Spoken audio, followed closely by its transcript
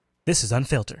This is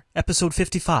Unfilter, episode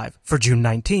 55 for June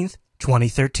 19th,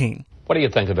 2013. What do you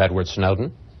think of Edward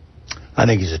Snowden? I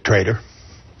think he's a traitor.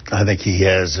 I think he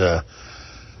has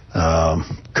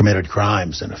committed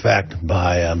crimes, in effect,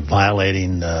 by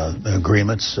violating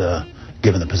agreements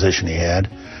given the position he had.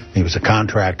 He was a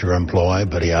contractor employee,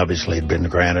 but he obviously had been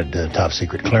granted top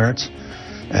secret clearance.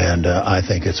 And I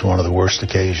think it's one of the worst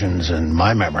occasions in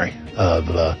my memory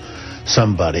of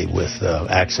somebody with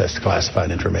access to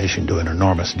classified information doing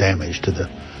enormous damage to the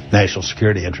national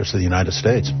security interests of the United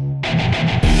States.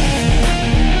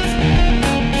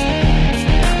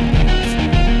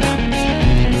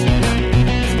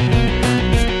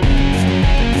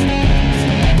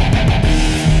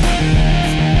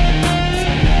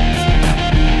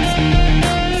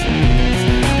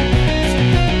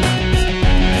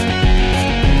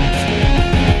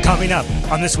 Coming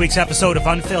up on this week's episode of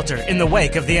Unfilter, in the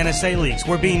wake of the NSA leaks,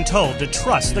 we're being told to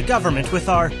trust the government with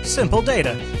our simple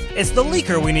data. It's the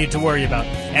leaker we need to worry about.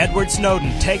 Edward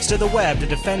Snowden takes to the web to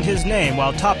defend his name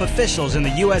while top officials in the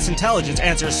U.S. intelligence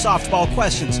answer softball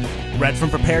questions, read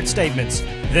from prepared statements.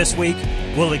 This week,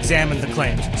 we'll examine the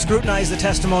claims, scrutinize the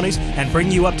testimonies, and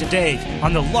bring you up to date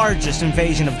on the largest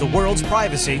invasion of the world's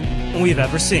privacy we've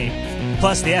ever seen.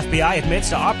 Plus, the FBI admits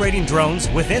to operating drones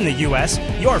within the U.S.,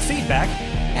 your feedback,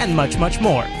 and much, much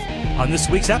more on this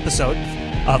week's episode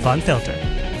of Unfiltered.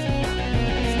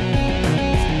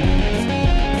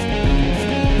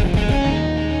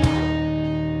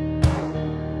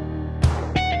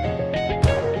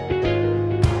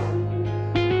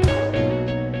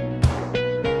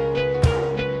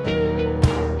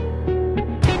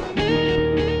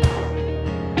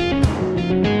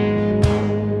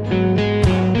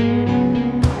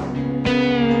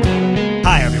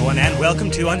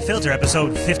 Welcome to Unfilter,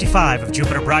 episode 55 of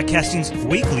Jupiter Broadcasting's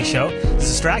weekly show,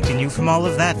 distracting you from all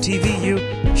of that TV you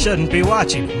shouldn't be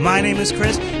watching. My name is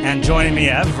Chris, and joining me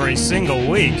every single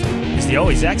week is the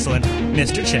always excellent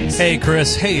Mr. Chase. Hey,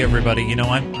 Chris. Hey, everybody. You know,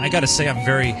 I got to say I'm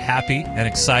very happy and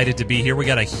excited to be here. We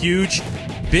got a huge,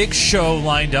 big show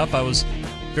lined up. I was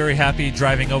very happy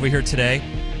driving over here today.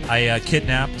 I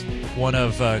kidnapped one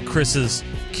of Chris's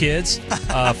kids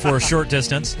for a short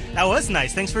distance. That was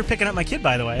nice. Thanks for picking up my kid,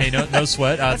 by the way. Hey, no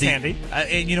sweat. That's handy.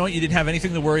 And you know what? You didn't have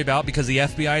anything to worry about because the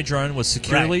FBI drone was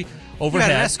securely overhead.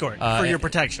 You had an escort for your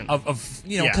protection.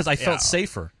 Because I felt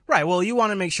safer. Right. Well, you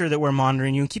want to make sure that we're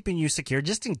monitoring you and keeping you secure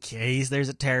just in case there's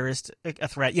a terrorist, a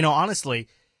threat. You know, honestly,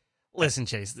 listen,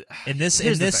 Chase. In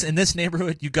this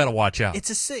neighborhood, you got to watch out. It's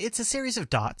a series of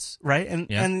dots, right?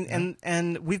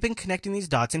 And we've been connecting these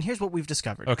dots, and here's what we've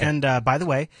discovered. Okay. And by the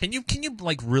way, can you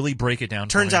like really break it down?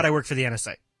 Turns out I work for the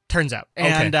NSA. Turns out,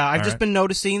 and I've just been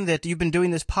noticing that you've been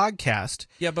doing this podcast.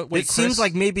 Yeah, but wait, it seems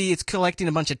like maybe it's collecting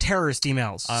a bunch of terrorist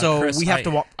emails. So Chris, we have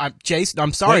to. Jason,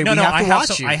 I'm sorry.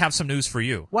 I have some news for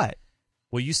you. What?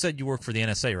 Well, you said you work for the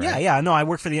NSA, right? Yeah. No, I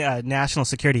work for the National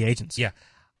Security Agency. Yeah.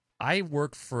 I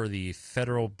work for the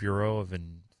Federal Bureau of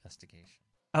Investigation.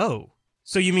 Oh.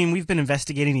 So you mean we've been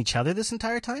investigating each other this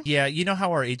entire time? Yeah, you know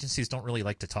how our agencies don't really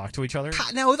like to talk to each other?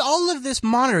 Now, with all of this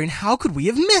monitoring, how could we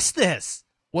have missed this?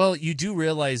 Well, you do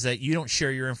realize that you don't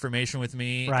share your information with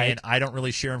me, right? And I don't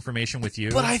really share information with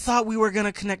you. But I thought we were going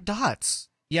to connect dots.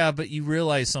 Yeah, but you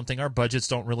realize something. Our budgets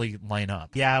don't really line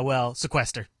up. Yeah, well,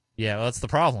 sequester. Yeah, well, that's the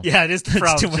problem. Yeah, it is the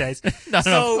problem, Chase.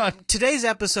 So today's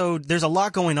episode, there's a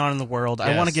lot going on in the world. Yes.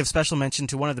 I want to give special mention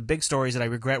to one of the big stories that I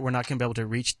regret we're not going to be able to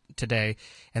reach today,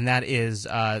 and that is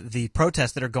the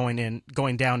protests that are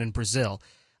going down in Brazil.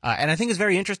 And I think it's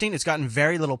very interesting. It's gotten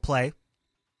very little play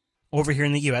over here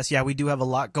in the U.S. Yeah, we do have a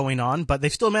lot going on, but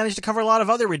they've still managed to cover a lot of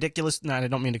other ridiculous... No, I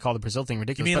don't mean to call the Brazil thing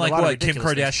ridiculous. You mean like what, Kim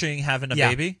Kardashian having a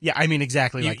baby? Yeah, I mean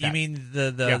exactly like that. You mean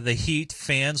the Heat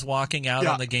fans walking out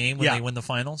on the game when they win the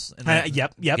finals?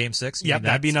 Yep. Game 6? Yep,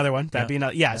 that'd be another one. That'd be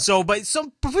another. Yeah. So, but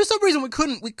for some reason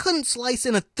we couldn't slice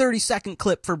in a 30-second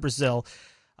clip for Brazil.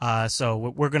 So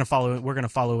we're gonna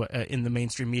follow in the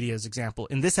mainstream media's example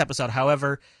in this episode.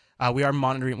 However, we are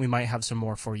monitoring. We might have some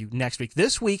more for you next week.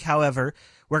 This week, however,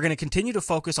 we're going to continue to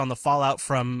focus on the fallout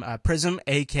from PRISM,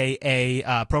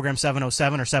 a.k.a. Program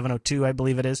 707 or 702, I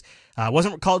believe it is.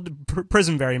 Wasn't called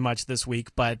PRISM very much this week,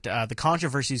 but the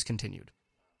controversies continued.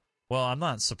 Well, I'm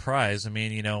not surprised. I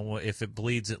mean, you know, if it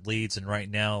bleeds, it leads, and right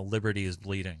now, liberty is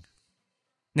bleeding.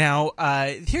 Now,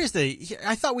 I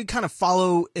thought we'd kind of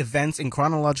follow events in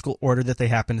chronological order that they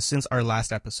happened since our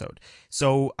last episode.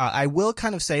 So I will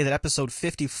kind of say that episode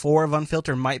 54 of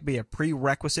Unfilter might be a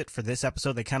prerequisite for this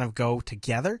episode. They kind of go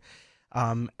together.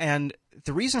 And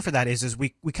the reason for that is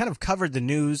we kind of covered the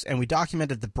news and we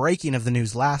documented the breaking of the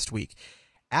news last week.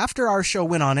 After our show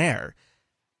went on air,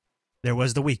 there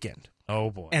was the weekend. Oh,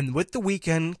 boy. And with the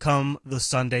weekend come the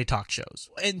Sunday talk shows.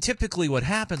 And typically what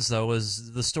happens, though,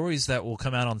 is the stories that will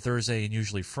come out on Thursday and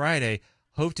usually Friday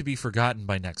hope to be forgotten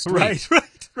by next week. Right.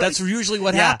 That's usually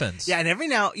what happens. Yeah, and every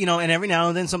now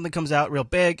and then something comes out real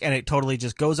big, and it totally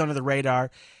just goes under the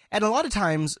radar. And a lot of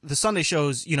times, the Sunday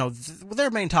shows,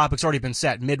 their main topic's already been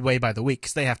set midway by the week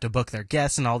because they have to book their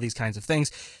guests and all these kinds of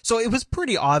things. So it was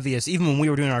pretty obvious, even when we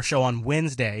were doing our show on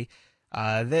Wednesday,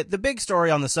 that the big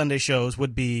story on the Sunday shows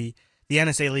would be the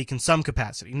NSA leak in some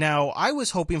capacity. Now, I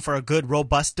was hoping for a good,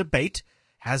 robust debate,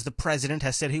 as the president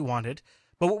has said he wanted.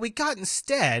 But what we got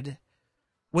instead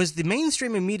was the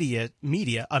mainstream media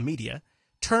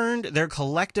turned their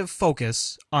collective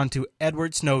focus onto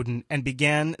Edward Snowden and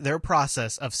began their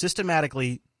process of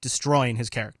systematically destroying his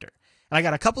character. And I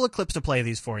got a couple of clips to play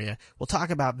these for you. We'll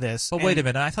talk about this. But wait a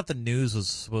minute. I thought the news was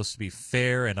supposed to be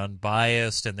fair and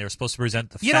unbiased, and they were supposed to present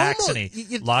the facts in a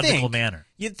logical manner.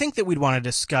 You'd think that we'd want to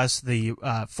discuss the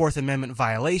Fourth Amendment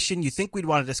violation. You'd think we'd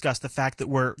want to discuss the fact that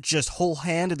we're just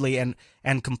whole-handedly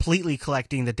and completely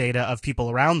collecting the data of people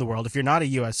around the world. If you're not a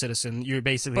U.S. citizen, you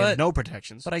basically have no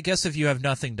protections. But I guess if you have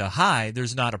nothing to hide,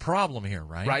 there's not a problem here,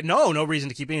 right? Right. No reason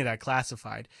to keep any of that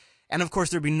classified. And, of course,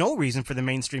 there'd be no reason for the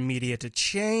mainstream media to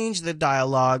change the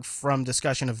dialogue from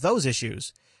discussion of those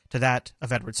issues to that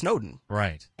of Edward Snowden.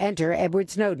 Right. Enter Edward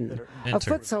Snowden, a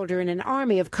foot soldier in an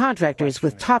army of contractors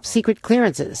with top-secret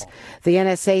clearances. The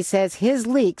NSA says his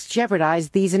leaks jeopardize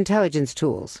these intelligence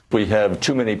tools. We have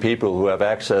too many people who have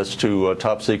access to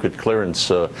top-secret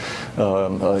clearances.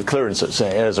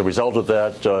 As a result of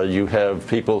that, you have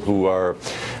people who are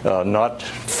not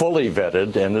fully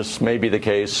vetted, and this may be the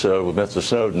case with Mr.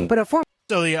 Snowden.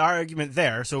 So the argument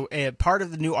there, part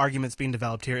of the new arguments being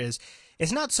developed here is,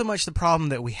 it's not so much the problem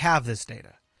that we have this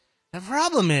data. The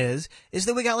problem is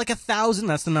that we got like 1,000,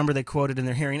 that's the number they quoted in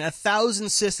their hearing, 1,000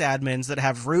 sysadmins that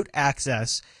have root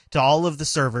access to all of the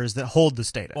servers that hold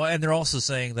this data. Well, and they're also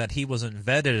saying that he wasn't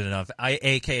vetted enough,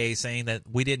 aka saying that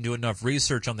we didn't do enough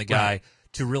research on the guy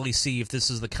to really see if this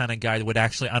is the kind of guy that would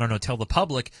actually, tell the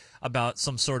public about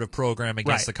some sort of program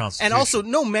against the Constitution. And also,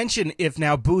 no mention if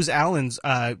now Booz Allen's,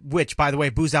 which, by the way,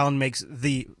 Booz Allen makes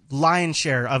the lion's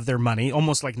share of their money,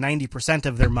 almost like 90%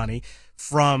 of their money,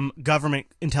 from government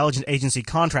intelligence agency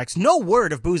contracts. No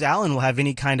word if Booz Allen will have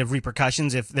any kind of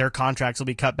repercussions, if their contracts will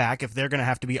be cut back, if they're going to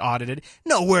have to be audited.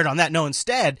 No word on that. No,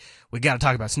 instead, we got to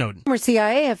talk about Snowden. Former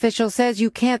CIA official says you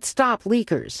can't stop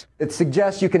leakers. It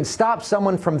suggests you can stop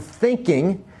someone from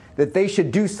thinking that they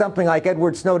should do something like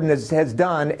Edward Snowden has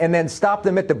done and then stop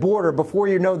them at the border before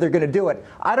you know they're going to do it.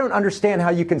 I don't understand how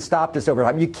you can stop this over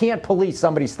time. You can't police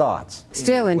somebody's thoughts.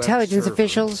 Still, intelligence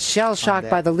officials, shell-shocked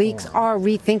by the leaks, are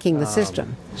rethinking the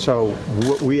system. So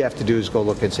what we have to do is go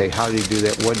look and say, how did he do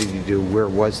that? What did he do? Where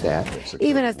was that?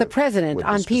 Even as the president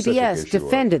on PBS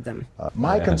defended them.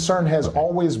 My concern has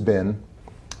always been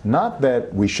not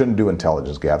that we shouldn't do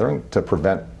intelligence gathering to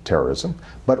prevent terrorism,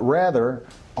 but rather,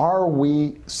 are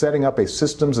we setting up a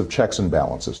systems of checks and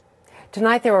balances?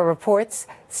 Tonight there are reports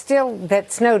still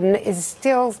that Snowden is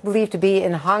still believed to be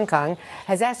in Hong Kong,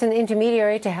 has asked an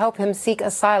intermediary to help him seek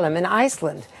asylum in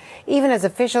Iceland, even as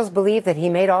officials believe that he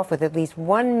made off with at least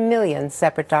 1 million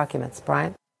separate documents.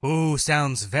 Brian? Ooh,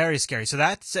 sounds very scary. So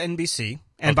that's NBC.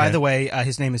 And by the way,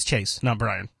 his name is Chase, not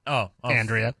Brian. Oh.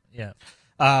 Andrea. Yeah.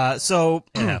 So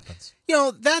it happens.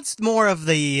 That's more of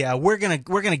the we're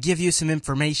gonna give you some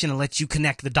information and let you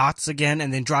connect the dots again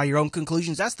and then draw your own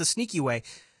conclusions. That's the sneaky way.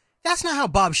 That's not how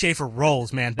Bob Schaefer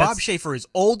rolls, man. Bob Schaefer is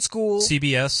old school.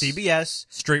 CBS.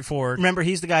 Straightforward. Remember,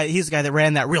 he's the guy that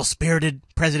ran that real spirited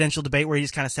presidential debate where he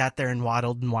just kind of sat there and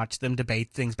waddled and watched them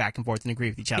debate things back and forth and agree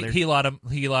with each other. He let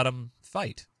him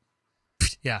fight.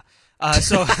 Yeah.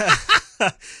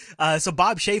 So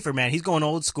Bob Schaefer, man, he's going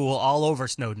old school all over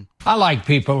Snowden. I like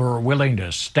people who are willing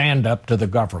to stand up to the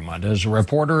government. As a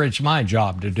reporter, it's my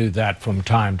job to do that from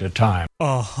time to time.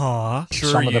 Uh-huh.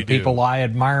 Sure, some of the people I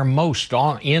admire most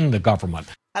in the government.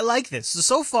 I like this.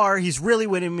 So far, he's really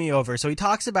winning me over. So he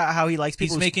talks about how he likes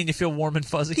people. He's making you feel warm and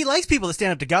fuzzy. He likes people that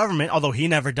stand up to government, although he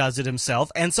never does it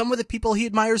himself. And some of the people he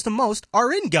admires the most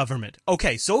are in government.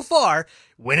 Okay, so far,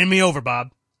 winning me over,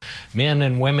 Bob. Men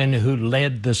and women who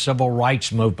led the civil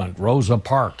rights movement, Rosa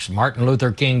Parks, Martin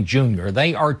Luther King Jr.,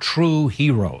 they are true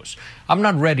heroes. I'm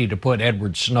not ready to put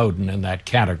Edward Snowden in that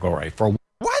category.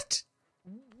 What?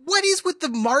 What is with the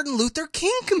Martin Luther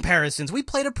King comparisons? We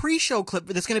played a pre-show clip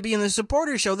that's going to be in the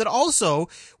supporter show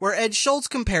where Ed Schultz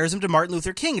compares him to Martin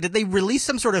Luther King. Did they release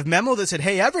some sort of memo that said,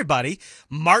 hey, everybody,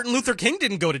 Martin Luther King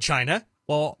didn't go to China?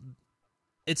 Well,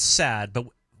 it's sad, but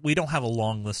we don't have a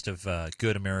long list of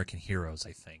good American heroes,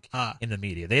 I think, in the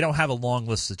media. They don't have a long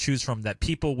list to choose from that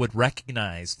people would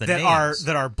recognize the names.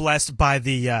 That are blessed by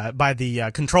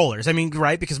the controllers. I mean,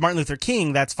 right? Because Martin Luther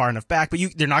King, that's far enough back, but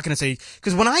they're not going to say,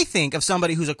 because when I think of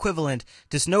somebody who's equivalent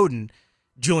to Snowden,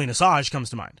 Julian Assange comes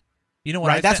to mind. You know what?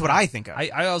 Right? That's what I think of.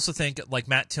 I also think like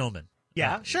Matt Tillman.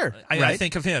 Yeah, sure. I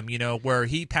think of him, where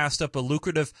he passed up a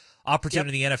lucrative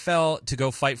opportunity in the NFL to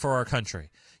go fight for our country.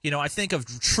 I think of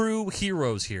true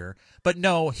heroes here, but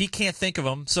no, he can't think of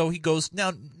them, so he goes,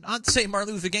 now, not to say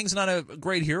Martin Luther King's not a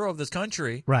great hero of this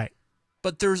country. Right.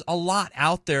 But there's a lot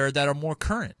out there that are more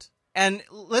current. And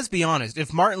let's be honest,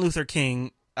 if Martin Luther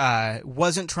King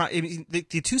wasn't trying,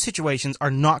 the two situations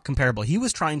are not comparable. He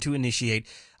was trying to initiate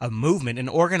a movement and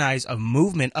organize a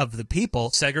movement of the people.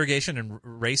 Segregation and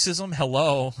racism,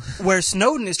 hello. Where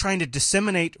Snowden is trying to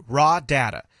disseminate raw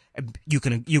data. You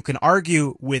can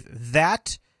argue with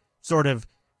that sort of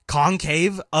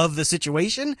concave of the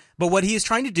situation, but what he is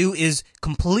trying to do is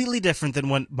completely different than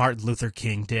what Martin Luther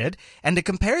King did, and to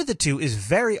compare the two is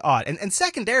very odd. And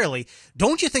secondarily,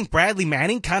 don't you think Bradley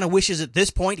Manning kind of wishes at this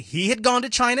point he had gone to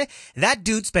China? That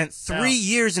dude spent 3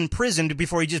 years in prison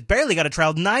before he just barely got a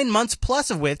trial, 9 months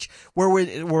plus of which were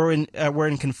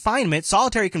in confinement,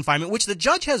 solitary confinement, which the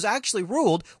judge has actually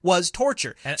ruled was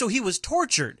torture. So he was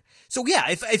tortured. So yeah,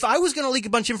 if I was going to leak a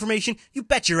bunch of information, you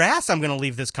bet your ass I'm going to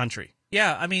leave this country.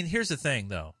 Yeah, I mean, here's the thing,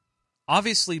 though.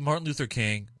 Obviously, Martin Luther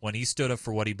King, when he stood up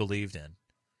for what he believed in,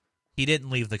 he didn't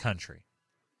leave the country.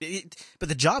 But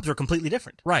the jobs were completely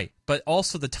different. Right, but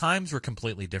also the times were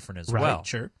completely different as well. Right,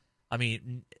 sure. I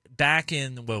mean, back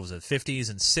in, 50s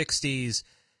and 60s,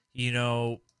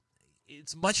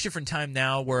 it's a much different time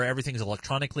now where everything's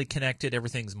electronically connected,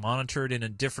 everything's monitored in a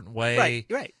different way.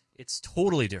 Right. It's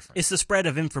totally different. It's the spread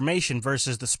of information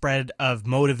versus the spread of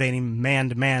motivating man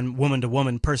to man, woman to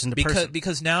woman, person to person.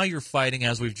 Because now you're fighting,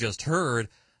 as we've just heard,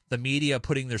 the media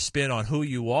putting their spin on who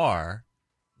you are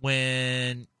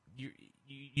when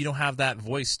you don't have that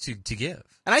voice to give.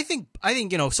 And I think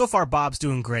so far Bob's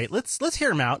doing great. Let's hear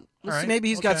him out. Maybe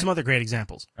he's got some other great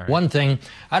examples. Right. One thing,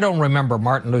 I don't remember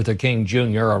Martin Luther King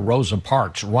Jr. or Rosa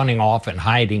Parks running off and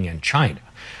hiding in China.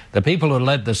 The people who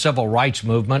led the civil rights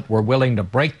movement were willing to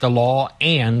break the law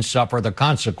and suffer the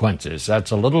consequences.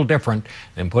 That's a little different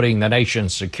than putting the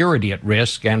nation's security at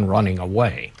risk and running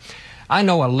away. I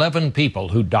know 11 people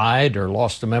who died or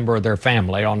lost a member of their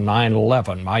family on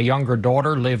 9/11. My younger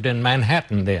daughter lived in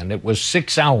Manhattan then. It was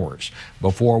 6 hours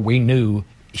before we knew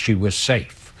she was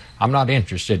safe. I'm not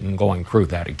interested in going through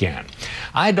that again.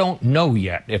 I don't know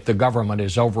yet if the government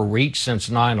has overreached since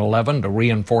 9/11 to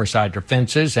reinforce our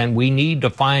defenses, and we need to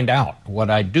find out.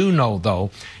 What I do know, though,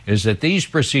 is that these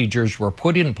procedures were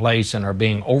put in place and are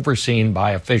being overseen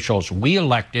by officials we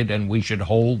elected, and we should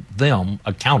hold them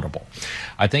accountable.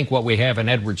 I think what we have in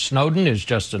Edward Snowden is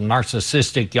just a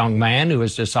narcissistic young man who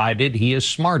has decided he is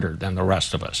smarter than the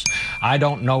rest of us. I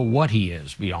don't know what he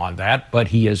is beyond that, but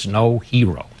he is no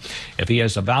hero. If he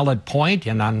has a valid point,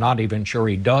 and I'm not even sure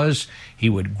he does, he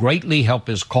would greatly help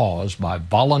his cause by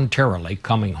voluntarily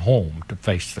coming home to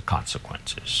face the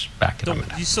consequences. Back in a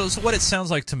minute. So what it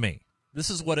sounds like to me, this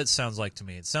is what it sounds like to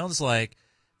me. It sounds like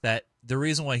that the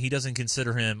reason why he doesn't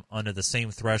consider him under the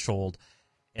same threshold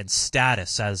and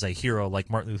status as a hero like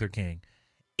Martin Luther King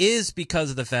is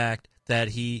because of the fact that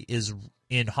he is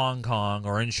in Hong Kong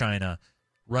or in China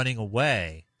running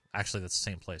away. Actually, that's the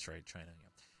same place, right? China.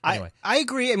 Anyway. I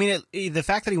agree. I mean, the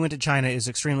fact that he went to China is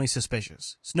extremely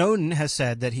suspicious. Snowden has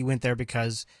said that he went there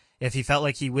because if he felt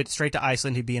like he went straight to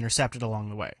Iceland, he'd be intercepted along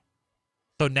the way.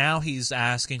 So now he's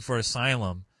asking for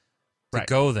asylum to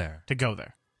go there.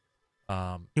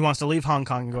 He wants to leave Hong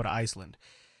Kong and go to Iceland.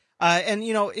 And,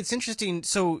 it's interesting.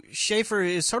 So Schaefer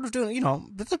is sort of doing,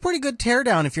 that's a pretty good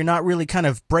teardown if you're not really kind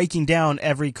of breaking down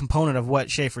every component of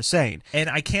what Schaefer's saying. And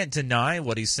I can't deny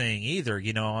what he's saying either.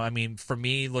 I mean, for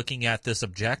me, looking at this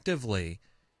objectively,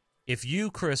 if you,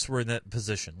 Chris, were in that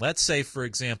position, let's say, for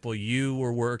example, you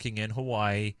were working in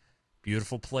Hawaii,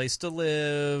 beautiful place to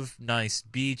live, nice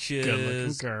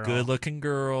beaches, good-looking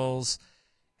girls,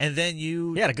 and then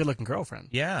you... He had a good-looking girlfriend.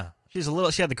 Yeah. She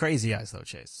had the crazy eyes, though,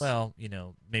 Chase. Well,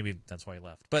 maybe that's why he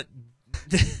left. But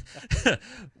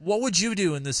what would you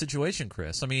do in this situation,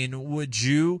 Chris? I mean, would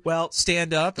you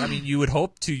stand up? I mean, you'd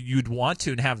want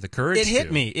to and have the courage to.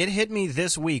 It hit me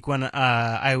this week when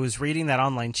I was reading that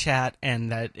online chat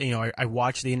and that, I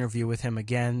watched the interview with him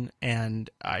again and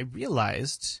I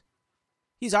realized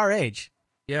he's our age.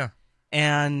 Yeah.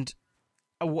 And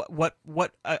what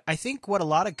I think what a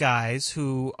lot of guys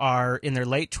who are in their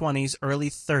late 20s, early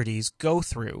 30s go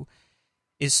through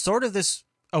is sort of this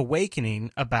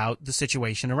awakening about the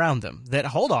situation around them. That,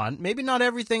 hold on, maybe not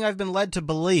everything I've been led to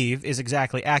believe is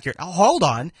exactly accurate. Oh, hold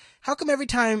on. How come every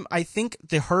time I think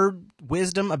the herd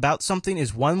wisdom about something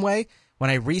is one way, when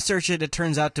I research it, it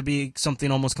turns out to be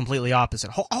something almost completely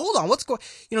opposite? Hold on, what's going?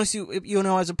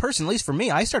 As a person, at least for me,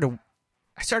 I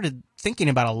started thinking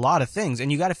about a lot of things,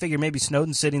 and you got to figure maybe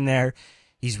Snowden's sitting there.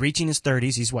 He's reaching his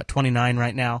 30s. He's 29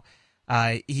 right now.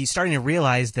 He's starting to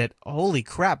realize that, holy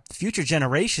crap, future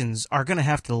generations are going to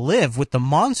have to live with the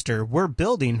monster we're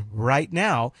building right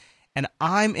now. And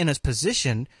I'm in a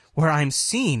position where I'm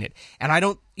seeing it. And I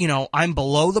don't, I'm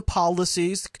below the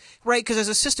policies, right? Because as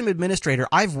a system administrator,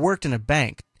 I've worked in a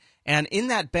bank. And in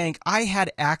that bank, I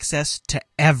had access to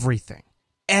everything.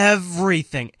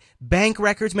 Everything. Bank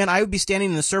records, man, I would be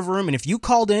standing in the server room, and if you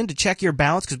called in to check your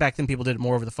balance, because back then people did it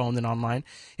more over the phone than online,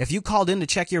 if you called in to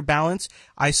check your balance,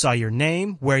 I saw your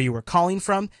name, where you were calling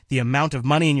from, the amount of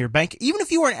money in your bank. Even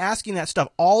if you weren't asking that stuff,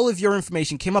 all of your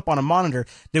information came up on a monitor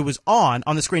that was on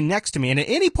the screen next to me, and at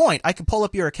any point, I could pull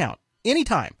up your account.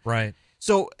 Anytime. Right.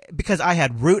 So, because I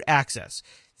had root access.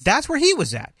 That's where he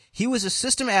was at. He was a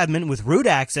system admin with root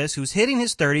access who's hitting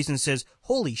his 30s and says,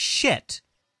 holy shit.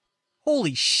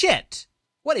 Holy shit.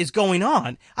 What is going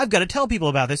on? I've got to tell people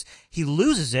about this. He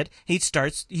loses it. He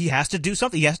has to do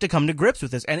something. He has to come to grips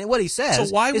with this. And what he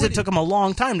says is it took him a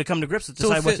long time to come to grips with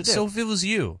decide what to do. So if it was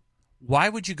you, why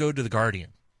would you go to the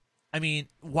Guardian? I mean,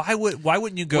 why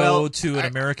wouldn't you go to an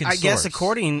American source? I guess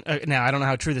according, now I don't know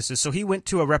how true this is. So he went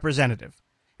to a representative.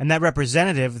 And that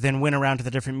representative then went around to the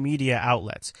different media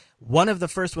outlets. One of the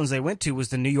first ones they went to was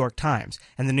the New York Times.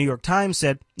 And the New York Times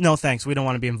said, no thanks, we don't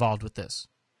want to be involved with this.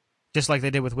 Just like they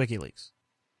did with WikiLeaks.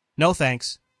 No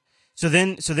thanks. So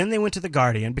then they went to The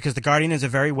Guardian, because The Guardian is a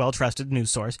very well-trusted news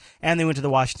source, and they went to The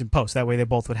Washington Post. That way they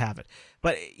both would have it.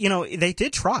 But, they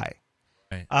did try.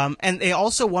 Right. And they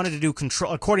also wanted to do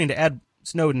according to Ed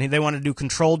Snowden, they wanted to do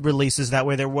controlled releases. That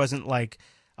way there wasn't like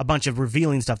a bunch of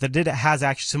revealing stuff. Has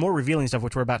actually some more revealing stuff,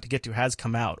 which we're about to get to, has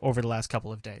come out over the last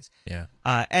couple of days. Yeah.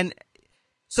 And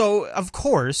so, of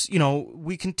course,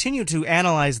 we continue to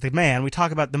analyze the man. We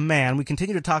talk about the man. We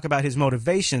continue to talk about his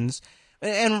motivations.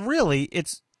 And really,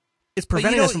 it's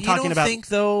preventing us from talking about. You don't think,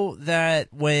 though,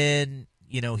 that when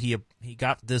he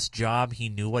got this job, he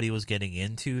knew what he was getting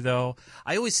into, though?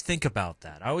 I always think about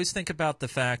that. I always think about the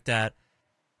fact that,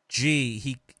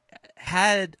 he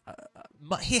had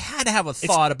to have a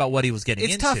thought about what he was getting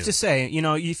into. It's tough to say.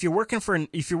 If you're working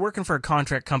for a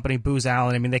contract company, Booz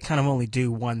Allen, I mean, they kind of only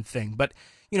do one thing. But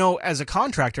as a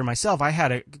contractor myself, I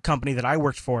had a company that I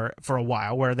worked for a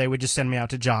while where they would just send me out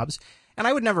to jobs. And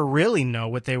I would never really know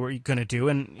what they were going to do.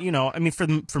 And, I mean,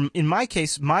 in my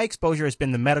case, my exposure has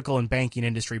been the medical and banking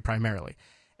industry primarily.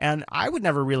 And I would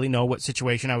never really know what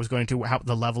situation I was going to, how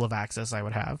the level of access I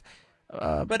would have.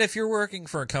 But if you're working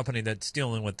for a company that's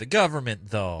dealing with the government,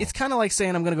 though. It's kind of like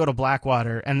saying I'm going to go to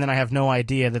Blackwater, and then I have no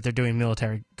idea that they're doing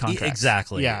military contracts.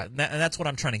 Exactly. Yeah. And that's what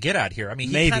I'm trying to get at here. I mean,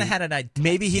 he kind of had an idea.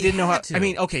 Maybe he didn't know how. I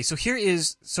mean, okay, so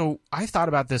so I thought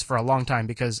about this for a long time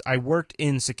because I worked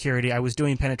in security. I was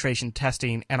doing penetration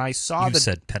testing, and I saw You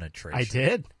said penetration. I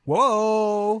did?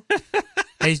 Whoa.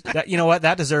 Hey, you know what?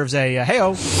 That deserves a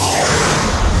hey-o.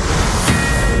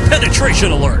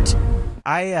 Penetration alert.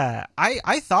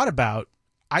 I thought about,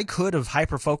 I could have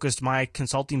hyper-focused my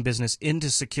consulting business into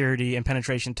security and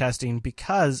penetration testing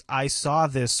because I saw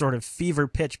this sort of fever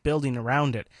pitch building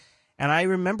around it. And I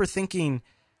remember thinking,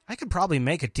 I could probably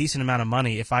make a decent amount of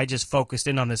money if I just focused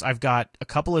in on this. I've got a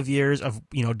couple of years of,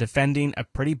 defending a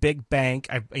pretty big bank.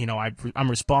 I'm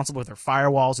responsible with their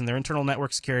firewalls and their internal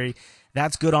network security.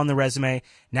 That's good on the resume.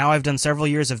 Now I've done several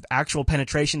years of actual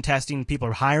penetration testing. People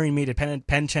are hiring me to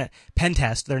pen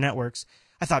test their networks.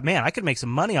 I thought, man, I could make some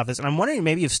money off this. And I'm wondering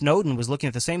maybe if Snowden was looking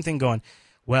at the same thing going,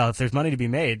 well, if there's money to be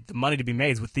made, the money to be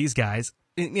made is with these guys.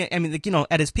 I mean,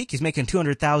 at his peak, he's making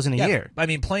 $200,000 a year. I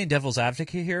mean, playing devil's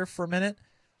advocate here for a minute,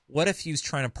 what if he was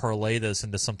trying to parlay this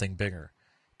into something bigger?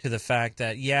 To the fact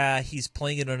that, he's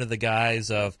playing it under the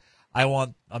guise of, I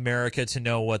want America to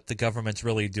know what the government's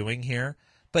really doing here.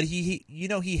 But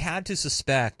he had to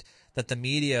suspect that the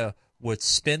media would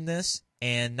spin this,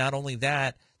 and not only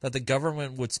that the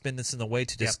government would spin this in a way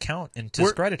to discount and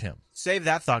discredit him. Save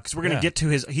that thought, because we're going to get to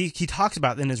his. He talks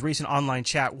about in his recent online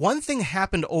chat. One thing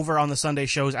happened over on the Sunday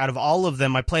shows. Out of all of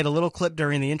them, I played a little clip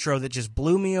during the intro that just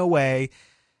blew me away.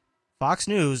 Fox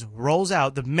News rolls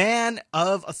out the man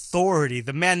of authority,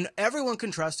 the man everyone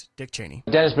can trust, Dick Cheney.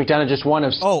 Dennis McDonough just one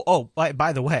of...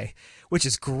 By the way, which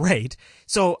is great.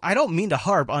 So I don't mean to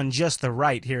harp on just the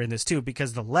right here in this, too,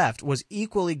 because the left was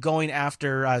equally going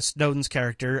after Snowden's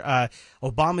character.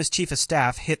 Obama's chief of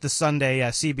staff hit the Sunday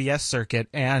CBS circuit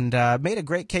and made a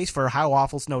great case for how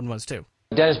awful Snowden was, too.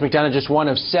 Dennis McDonough, just one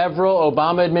of several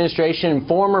Obama administration and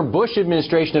former Bush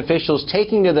administration officials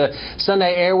taking to the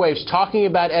Sunday airwaves talking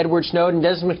about Edward Snowden.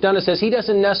 Dennis McDonough says he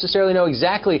doesn't necessarily know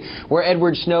exactly where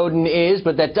Edward Snowden is,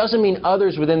 but that doesn't mean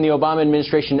others within the Obama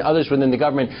administration, others within the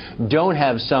government don't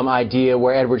have some idea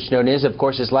where Edward Snowden is. Of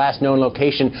course, his last known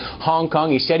location, Hong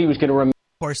Kong. He said he was going to Of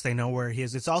course they know where he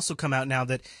is. It's also come out now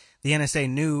that the NSA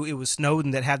knew it was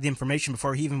Snowden that had the information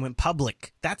before he even went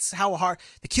public. That's how hard.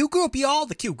 The Q group, y'all,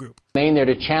 the Q group. Remain there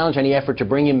to challenge any effort to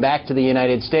bring him back to the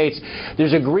United States.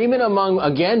 There's agreement among,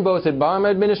 again, both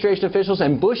Obama administration officials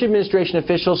and Bush administration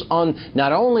officials on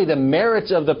not only the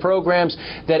merits of the programs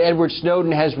that Edward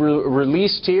Snowden has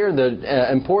released here,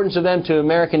 the importance of them to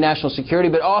American national security,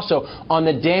 but also on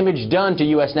the damage done to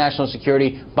U.S. national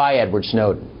security by Edward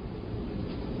Snowden.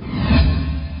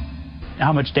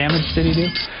 How much damage did he do?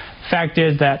 Fact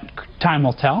is that time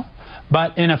will tell.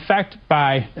 But in effect,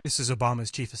 by this is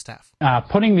Obama's chief of staff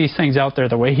putting these things out there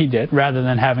the way he did, rather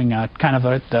than having a kind of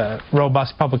the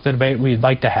robust public debate we'd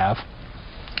like to have,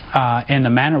 in the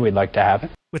manner we'd like to have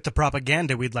it, with the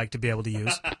propaganda we'd like to be able to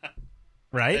use,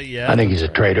 right? Yeah. I think he's a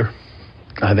traitor.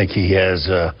 I think he has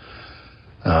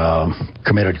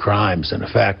committed crimes, in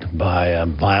effect, by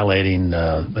violating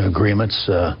agreements,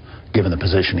 given the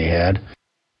position he had.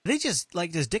 They just,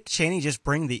 like, does Dick Cheney just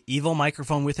bring the evil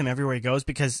microphone with him everywhere he goes?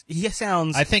 Because he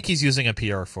sounds... I think he's using a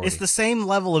PR for It's the same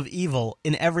level of evil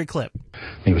in every clip.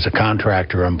 He was a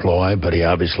contractor employee, but he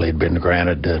obviously had been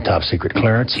granted top secret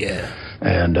clearance. Yeah.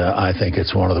 And I think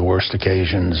it's one of the worst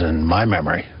occasions in my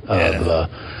memory of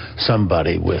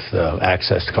somebody with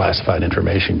access to classified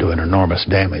information doing enormous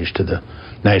damage to the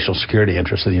national security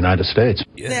interests of the United States.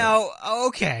 Yeah. Now,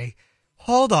 okay,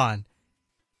 hold on.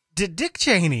 Did Dick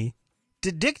Cheney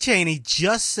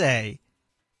just say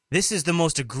this is the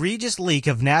most egregious leak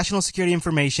of national security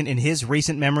information in his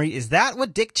recent memory? Is that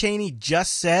what Dick Cheney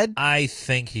just said? I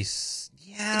think he's...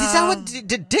 Yeah. Is that what...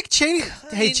 Did Dick Cheney...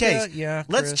 Hey, Chase,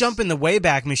 let's jump in the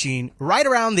Wayback Machine right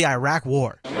around the Iraq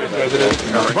War.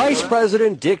 Vice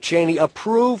President Dick Cheney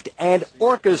approved and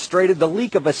orchestrated the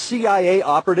leak of a CIA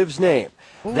operative's name.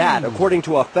 Ooh. That, according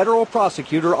to a federal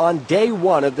prosecutor on day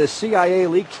one of the CIA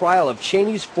leak trial of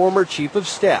Cheney's former chief of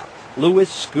staff, Louis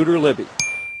Scooter Libby.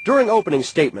 During opening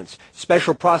statements,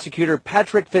 Special Prosecutor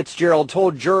Patrick Fitzgerald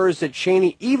told jurors that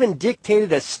Cheney even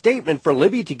dictated a statement for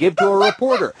Libby to give to a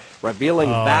reporter, revealing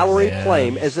Valerie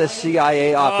Plame as a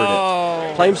CIA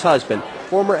operative. Plame's husband,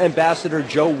 former Ambassador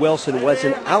Joe Wilson, was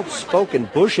an outspoken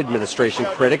Bush administration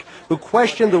critic who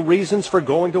questioned the reasons for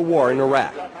going to war in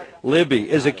Iraq. Libby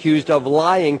is accused of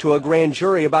lying to a grand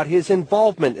jury about his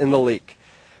involvement in the leak.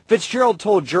 Fitzgerald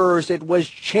told jurors it was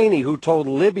Cheney who told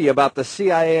Libby about the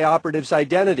CIA operative's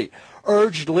identity,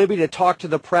 urged Libby to talk to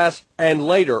the press, and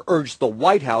later urged the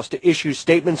White House to issue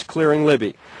statements clearing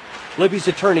Libby. Libby's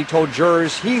attorney told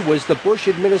jurors he was the Bush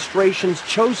administration's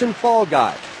chosen fall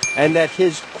guy, and that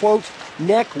his, quote,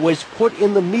 neck was put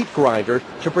in the meat grinder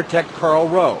to protect Karl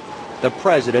Rove, the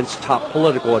president's top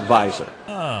political advisor.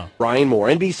 Brian Moore,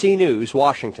 NBC News,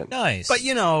 Washington. Nice. But,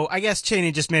 you know, I guess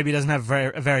Cheney just maybe doesn't have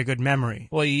a very good memory.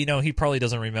 Well, you know, he probably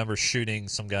doesn't remember shooting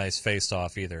some guy's face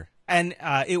off either. And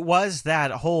it was that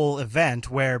whole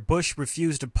event where Bush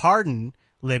refused to pardon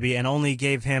Libby and only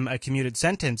gave him a commuted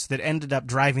sentence that ended up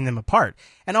driving them apart.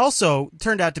 And also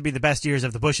turned out to be the best years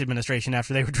of the Bush administration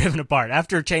after they were driven apart.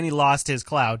 After Cheney lost his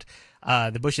clout,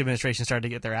 the Bush administration started to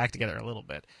get their act together a little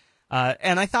bit.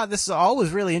 And I thought this all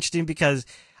was really interesting because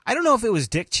I don't know if it was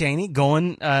Dick Cheney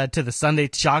going to the Sunday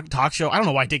talk show. I don't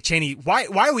know why Dick Cheney. Why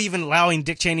are we even allowing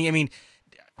Dick Cheney?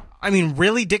 I mean,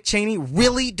 really, Dick Cheney?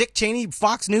 Really, Dick Cheney?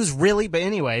 Fox News? Really? But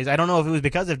anyways, I don't know if it was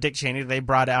because of Dick Cheney that they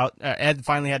brought out, Ed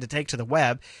finally had to take to the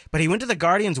web. But he went to the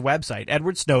Guardian's website.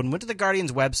 Edward Snowden went to the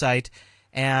Guardian's website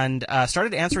and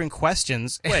started answering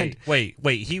questions. Wait.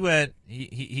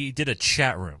 He did a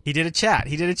chat room. He did a chat.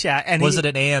 And was it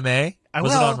an AMA?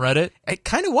 Was it on Reddit? It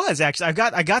kind of was, actually.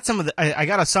 I got some of the. I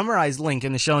got a summarized link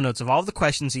in the show notes of all of the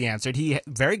questions he answered.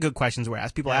 Very good questions were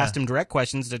asked. People asked him direct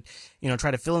questions to,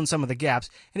 try to fill in some of the gaps.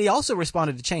 And he also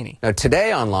responded to Cheney. Now,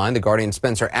 today online, the Guardian's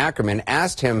Spencer Ackerman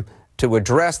asked him to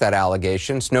address that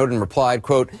allegation. Snowden replied,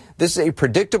 quote, "This is a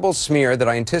predictable smear that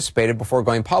I anticipated before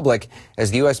going public,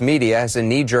 as the U.S. media has a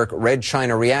knee-jerk Red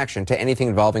China reaction to anything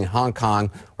involving Hong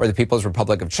Kong or the People's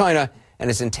Republic of China, and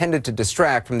is intended to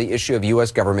distract from the issue of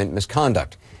U.S. government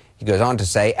misconduct." He goes on to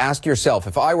say, "Ask yourself,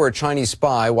 if I were a Chinese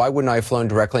spy, why wouldn't I have flown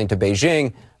directly into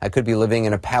Beijing? I could be living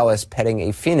in a palace petting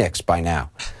a phoenix by now."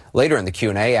 Later in the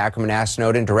Q&A, Ackerman asked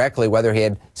Snowden directly whether he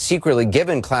had secretly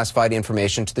given classified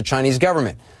information to the Chinese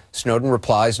government. Snowden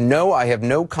replies, "No, I have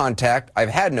no contact. I've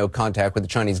had no contact with the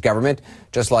Chinese government.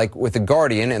 Just like with The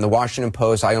Guardian and The Washington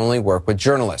Post, I only work with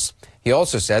journalists." He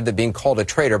also said that being called a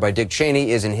traitor by Dick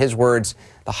Cheney is, in his words,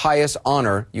 the highest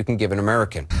honor you can give an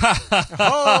American.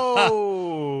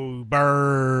 Oh,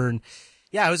 burn.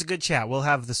 Yeah, it was a good chat. We'll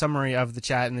have the summary of the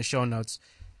chat in the show notes.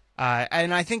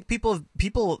 And I think people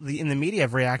in the media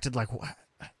have reacted like, what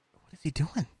is he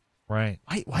doing? Right.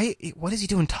 Why? What is he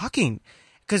doing talking?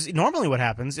 Because normally what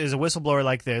happens is a whistleblower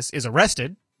like this is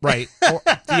arrested. Right. Or,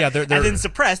 yeah, they're and then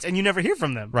suppressed, and you never hear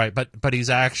from them. Right, but he's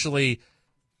actually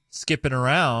skipping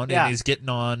around, and he's getting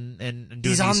on and doing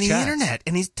he's on the chats. internet,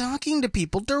 and he's talking to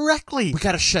people directly. We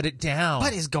got to shut it down.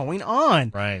 What is going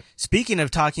on? Right. Speaking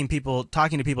of talking to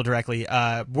people directly,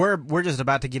 we're just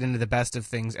about to get into the best of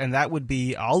things, and that would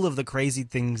be all of the crazy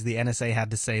things the NSA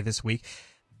had to say this week.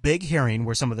 Big hearing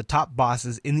where some of the top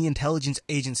bosses in the intelligence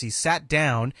agency sat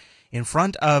down in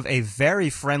front of a very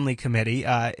friendly committee,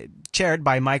 chaired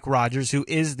by Mike Rogers, who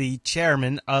is the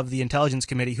chairman of the Intelligence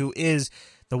Committee, who is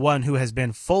the one who has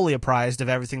been fully apprised of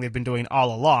everything they've been doing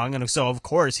all along. And so, of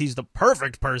course, he's the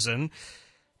perfect person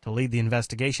to lead the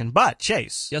investigation. But,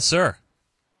 Chase. Yes, sir.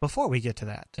 Before we get to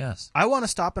that, yes, I want to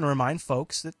stop and remind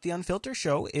folks that the Unfilter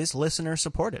show is listener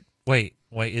supported. Wait,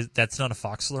 that's not a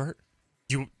Fox alert?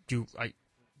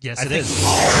 Yes, it is.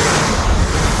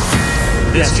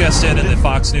 This just in the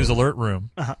Fox News alert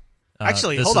room. Uh-huh.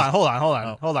 Actually, hold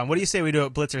on. What do you say we do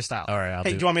it Blitzer style? All right,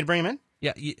 do you want me to bring him in?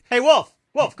 Yeah. Hey, Wolf,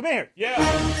 come in here. Yeah.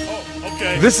 Oh,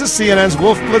 okay. This is CNN's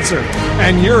Wolf Blitzer,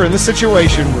 and you're in the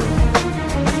Situation Room.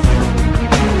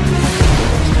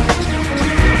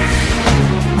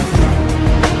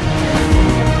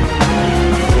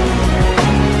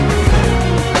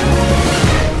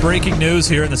 Breaking news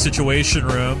here in the Situation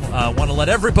Room. I want to let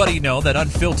everybody know that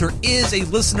Unfilter is a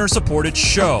listener-supported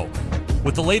show.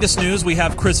 With the latest news, we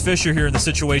have Chris Fisher here in the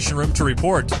Situation Room to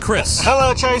report. Chris.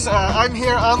 Hello, Chase. I'm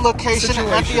here on location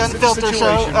at the Unfilter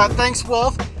show. Thanks,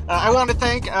 Wolf. I want to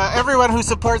thank everyone who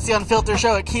supports the Unfilter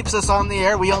show. It keeps us on the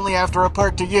air. We only have to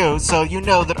report to you, so you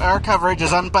know that our coverage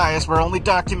is unbiased. We're only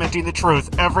documenting the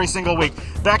truth every single week.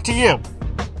 Back to you.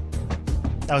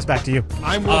 That was back to you.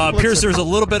 I'm Pierce, there's a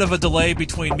little bit of a delay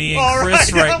between me and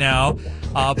Chris right now.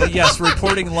 But yes,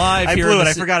 reporting live here. I blew it.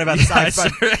 I forgot about the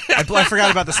I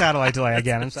forgot about the satellite delay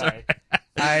again. I'm sorry.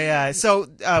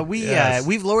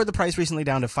 We've lowered the price recently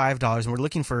down to $5, and we're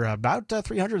looking for about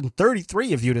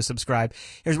 333 of you to subscribe.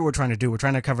 Here's what we're trying to do. We're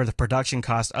trying to cover the production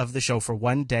cost of the show for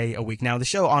 1 day a week. Now, the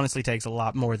show honestly takes a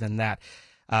lot more than that.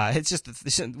 It's just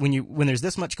when there's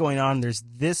this much going on, there's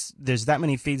that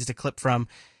many feeds to clip from.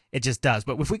 It just does.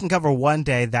 But if we can cover 1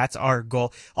 day, that's our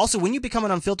goal. Also, when you become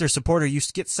an Unfilter supporter, you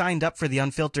get signed up for the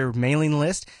Unfilter mailing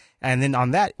list. And then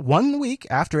on that 1 week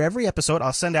after every episode,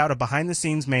 I'll send out a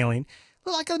behind-the-scenes mailing,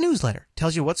 like a newsletter.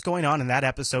 Tells you what's going on in that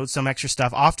episode, some extra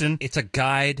stuff. Often it's a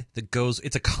guide that goes.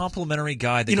 It's a complimentary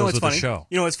guide that goes with the show.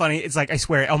 You know what's funny? It's like I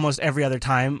swear, almost every other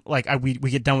time, like we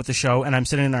get done with the show, and I'm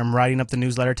sitting and I'm writing up the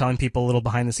newsletter, telling people little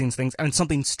behind the scenes things, and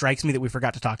something strikes me that we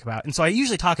forgot to talk about, and so I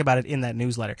usually talk about it in that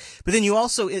newsletter. But then you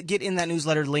also get in that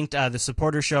newsletter linked. The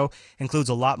supporter show includes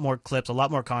a lot more clips, a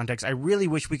lot more context. I really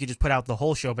wish we could just put out the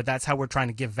whole show, but that's how we're trying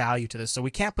to give value to this. So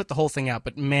we can't put the whole thing out,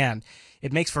 but man,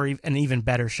 it makes for an even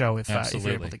better show if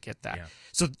you're able to get that. Yeah.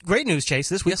 So great news, Chase.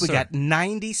 This week we got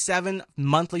 97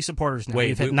 monthly supporters now.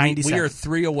 We've hit 97. We are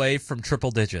 3 away from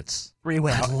triple digits. 3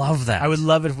 away. I love that. I would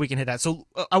love it if we can hit that. So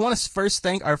I want to first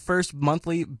thank our first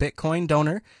monthly Bitcoin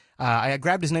donor. I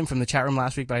grabbed his name from the chat room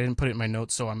last week, but I didn't put it in my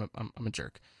notes, so I'm a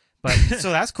jerk. But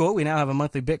so that's cool. We now have a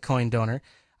monthly Bitcoin donor.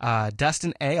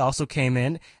 Dustin A. also came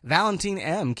in. Valentine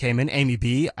M. came in. Amy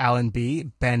B., Alan B.,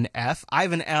 Ben F.,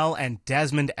 Ivan L., and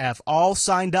Desmond F. all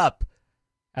signed up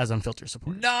as Unfilter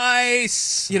supporters.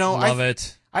 Nice! Love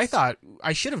it. I thought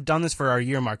I should have done this for our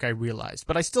year mark, I realized.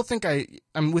 But I still think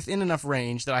I'm within enough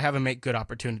range that I have a make good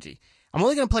opportunity. I'm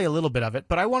only going to play a little bit of it,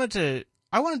 but I wanted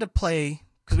to play,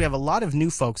 because we have a lot of new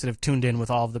folks that have tuned in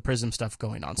with all of the Prism stuff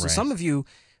going on. So some of you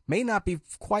may not be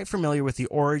quite familiar with the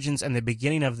origins and the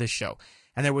beginning of this show.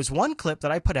 And there was one clip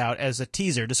that I put out as a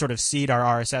teaser to sort of seed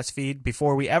our RSS feed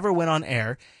before we ever went on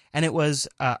air. And it was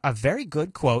a very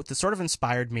good quote that sort of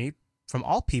inspired me, from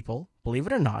all people, believe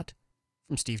it or not,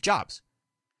 from Steve Jobs.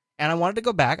 And I wanted to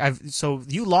go back. So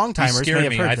you long-timers may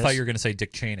have heard I this. thought you were going to say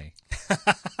Dick Cheney.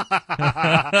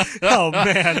 Oh,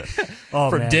 man.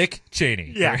 From Dick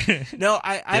Cheney. Yeah. No,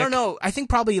 I don't know. I think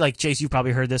probably, like, Chase, you've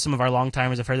probably heard this. Some of our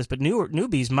long-timers have heard this, but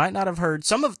newbies might not have heard.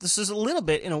 Some of this is a little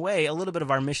bit, in a way, a little bit of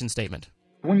our mission statement.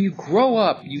 When you grow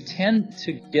up, you tend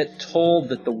to get told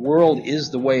that the world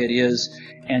is the way it is,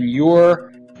 and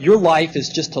your life is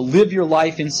just to live your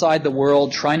life inside the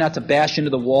world, try not to bash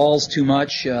into the walls too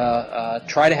much,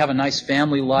 try to have a nice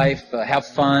family life, have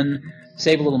fun,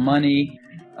 save a little money.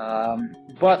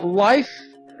 But life,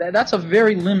 that's a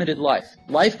very limited life.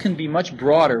 Life can be much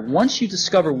broader once you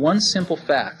discover one simple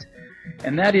fact,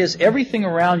 and that is everything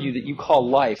around you that you call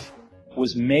life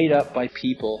was made up by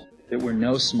people that were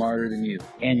no smarter than you,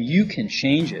 and you can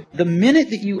change it. The minute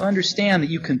that you understand that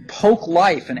you can poke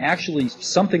life and actually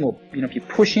something will, if you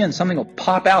push in, something will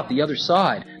pop out the other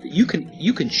side, that you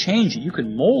can change it, you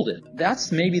can mold it.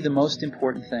 That's maybe the most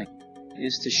important thing,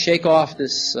 is to shake off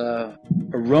this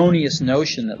erroneous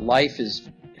notion that life is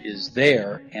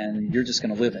there and you're just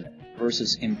going to live in it,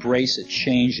 versus embrace it,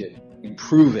 change it,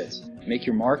 improve it, make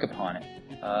your mark upon it.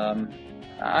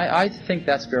 I think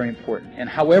that's very important. And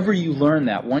however you learn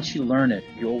that, once you learn it,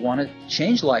 you'll want to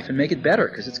change life and make it better,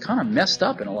 because it's kind of messed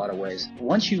up in a lot of ways.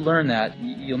 Once you learn that,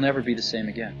 you'll never be the same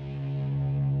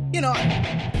again.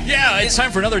 Yeah, it's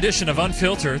time for another edition of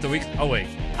Unfilter. We're not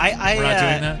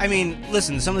doing that? I mean,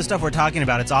 listen, some of the stuff we're talking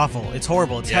about, it's awful, it's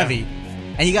horrible, it's heavy.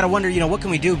 And you got to wonder, what can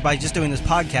we do by just doing this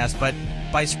podcast? But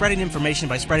by spreading information,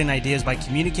 by spreading ideas, by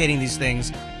communicating these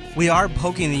things, we are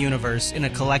poking the universe in a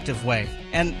collective way.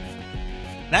 And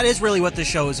that is really what this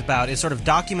show is about, is sort of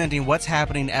documenting what's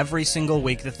happening every single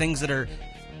week, the things that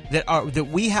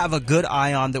we have a good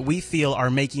eye on, that we feel are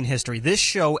making history. This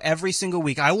show every single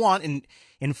week, I want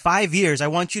in 5 years, I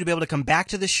want you to be able to come back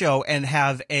to the show and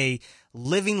have a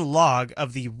living log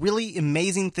of the really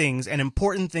amazing things and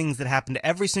important things that happened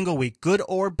every single week, good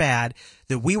or bad,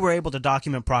 that we were able to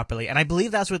document properly. And I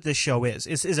believe that's what this show is.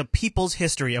 It is a people's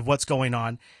history of what's going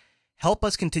on. Help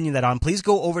us continue that on. Please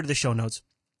go over to the show notes.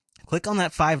 Click on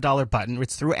that $5 button.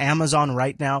 It's through Amazon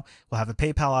right now. We'll have a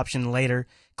PayPal option later.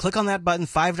 Click on that button,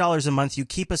 $5 a month. You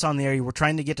keep us on the air. We're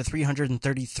trying to get to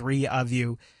 333 of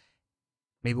you.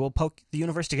 Maybe we'll poke the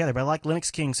universe together. But like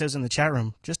Linux King says in the chat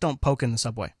room, just don't poke in the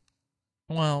subway.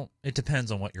 Well, it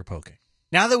depends on what you're poking.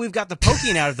 Now that we've got the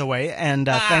poking out of the way and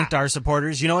thanked our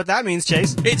supporters, you know what that means,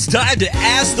 Chase? It's time to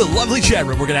ask the lovely chat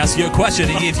room. We're going to ask you a question.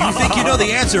 And if you think you know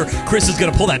the answer, Chris is going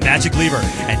to pull that magic lever,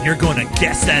 and you're going to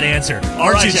guess that answer.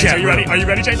 Aren't you, chat room? Are you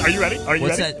ready, Chase? Are you ready?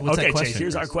 What's that question, Chase,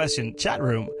 here's our question. Chat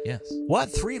room. Yes. What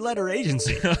three-letter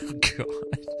agency Oh, God.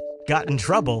 got in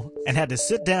trouble and had to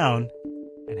sit down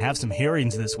and have some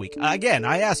hearings this week? Again,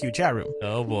 I ask you, chat room.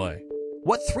 Oh, boy.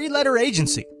 What three-letter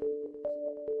agency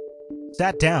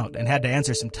sat down and had to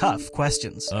answer some tough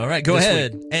questions? All right, go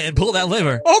ahead and pull that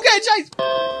lever. Okay, Chase!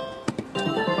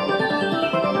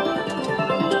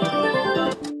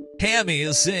 Hammy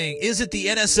is saying, is it the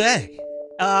NSA?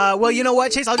 Well, you know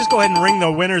what, Chase? I'll just go ahead and ring the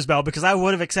winner's bell, because I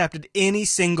would have accepted any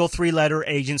single three-letter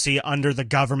agency under the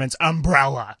government's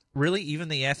umbrella. Really? Even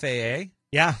the FAA?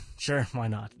 Yeah, sure. Why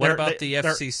not? What about the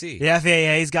FCC? The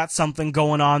FAA's got something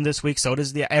going on this week. So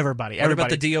does everybody. What about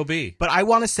the DOB? But I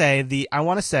want to say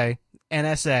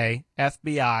NSA,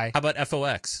 FBI. How about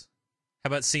FOX? How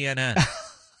about CNN?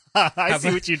 I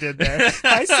see what you did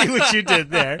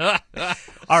there.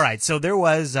 All right. So there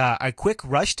was a quick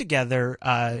rush together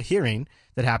hearing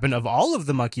that happened of all of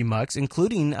the mucky mucks,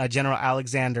 including General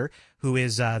Alexander, who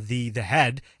is the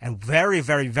head and very,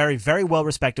 very, very, very well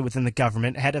respected within the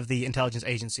government, head of the intelligence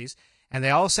agencies. And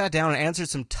they all sat down and answered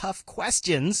some tough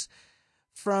questions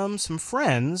from some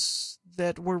friends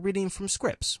that were reading from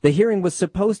scripts. The hearing was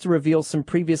supposed to reveal some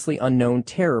previously unknown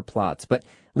terror plots, but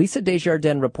Lisa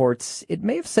Desjardins reports it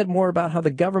may have said more about how the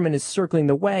government is circling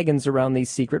the wagons around these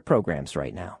secret programs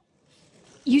right now.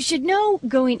 You should know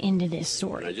going into this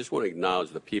story. I just want to acknowledge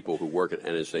the people who work at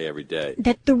NSA every day.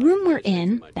 That the room we're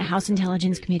in, the House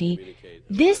Intelligence Committee,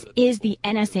 this is the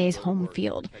NSA's home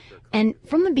field. And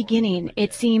from the beginning,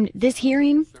 it seemed this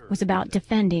hearing was about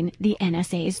defending the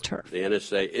NSA's turf. The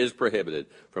NSA is prohibited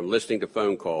from listening to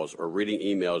phone calls or reading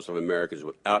emails of Americans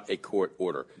without a court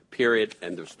order. Period.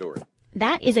 End of story.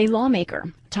 That is a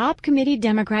lawmaker, top committee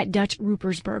Democrat Dutch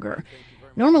Ruppersberger.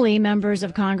 Normally, members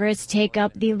of Congress take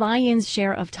up the lion's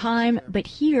share of time, but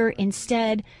here,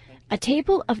 instead, a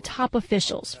table of top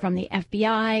officials from the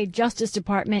FBI, Justice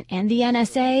Department, and the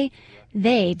NSA,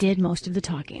 they did most of the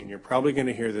talking. And you're probably going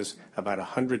to hear this about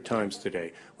 100 times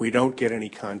today. We don't get any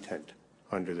content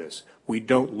under this. We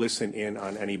don't listen in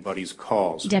on anybody's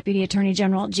calls. Deputy Attorney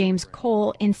General James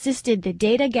Cole insisted the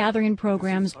data gathering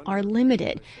programs are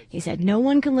limited. He said no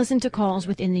one can listen to calls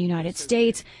within the United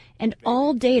States, and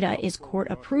all data is court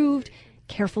approved,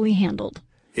 carefully handled.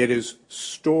 It is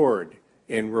stored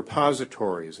in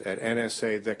repositories at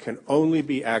NSA that can only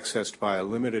be accessed by a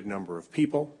limited number of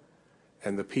people,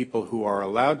 And the people who are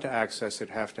allowed to access it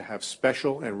have to have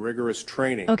special and rigorous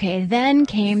training. Okay, then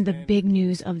came the big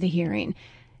news of the hearing.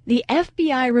 The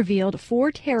FBI revealed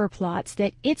 4 terror plots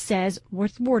that it says were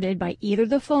thwarted by either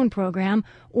the phone program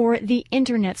or the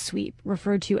internet sweep,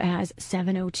 referred to as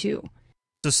 702.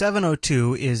 So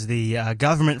 702 is the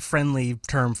government-friendly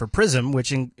term for PRISM,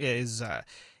 which is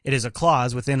it is a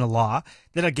clause within a law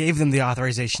that gave them the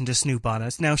authorization to snoop on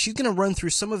us. Now, she's going to run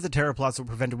through some of the terror plots that were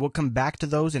prevented. We'll come back to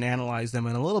those and analyze them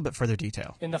in a little bit further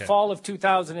detail. In the fall of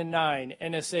 2009,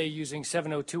 NSA, using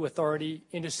 702 authority,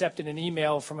 intercepted an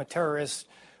email from a terrorist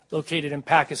located in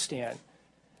Pakistan.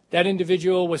 That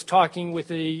individual was talking with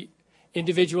the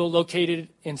individual located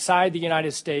inside the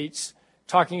United States,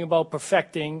 talking about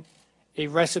perfecting a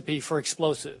recipe for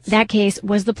explosives. That case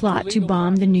was the plot to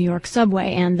bomb the New York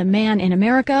subway, and the man in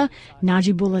America,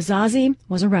 Najibullah Zazi,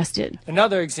 was arrested.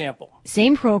 Another example.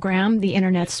 Same program, the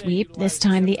internet sweep. This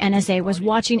time the NSA was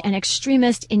watching an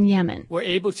extremist in Yemen. We're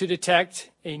able to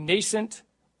detect a nascent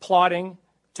plotting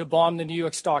to bomb the New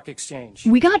York Stock Exchange.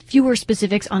 We got fewer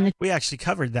specifics on the... We actually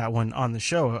covered that one on the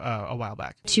show a while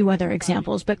back. 2 other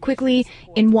examples, but quickly,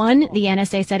 in one, the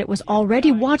NSA said it was already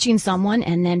watching someone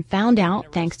and then found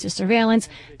out, thanks to surveillance,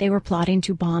 they were plotting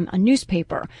to bomb a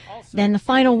newspaper. Then the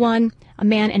final one, a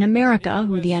man in America,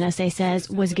 who the NSA says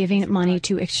was giving money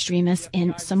to extremists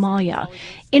in Somalia.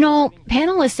 In all,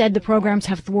 panelists said the programs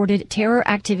have thwarted terror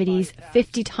activities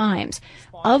 50 times.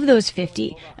 Of those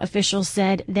 50, officials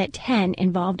said that 10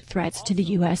 involved threats to the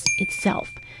U.S. itself.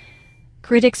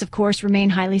 Critics, of course, remain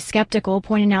highly skeptical,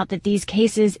 pointing out that these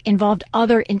cases involved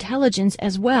other intelligence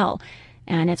as well,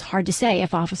 and it's hard to say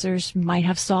if officers might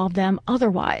have solved them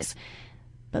otherwise.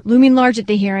 But looming large at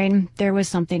the hearing, there was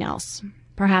something else.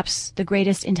 Perhaps the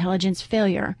greatest intelligence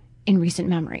failure in recent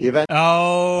memory.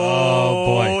 Oh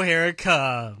boy. Here it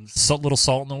comes. Little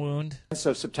salt in the wound.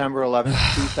 So September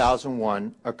 11th,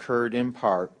 2001 occurred in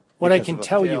part. What I can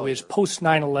tell you is post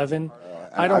 9/11,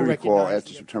 I don't recall recognize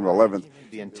after September 11th.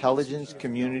 The intelligence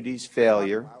community's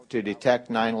failure to detect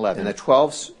 9/11. In the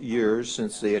 12 years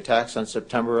since the attacks on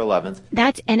September 11th.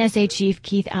 That's NSA Chief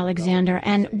Keith Alexander,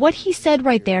 and what he said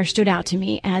right there stood out to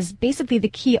me as basically the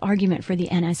key argument for the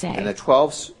NSA. In the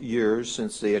 12 years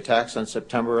since the attacks on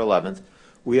September 11th,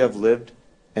 we have lived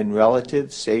in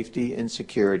relative safety and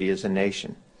security as a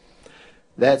nation.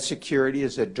 That security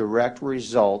is a direct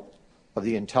result of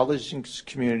the intelligence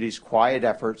community's quiet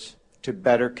efforts to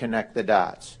better connect the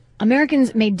dots.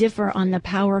 Americans may differ on the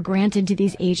power granted to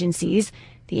these agencies.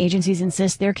 The agencies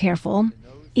insist they're careful.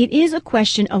 It is a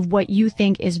question of what you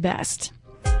think is best.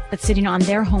 But sitting on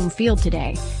their home field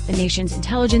today, the nation's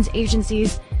intelligence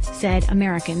agencies said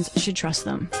Americans should trust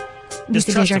them.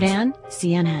 Lisa Desjardins,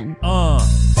 CNN.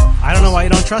 I don't know why you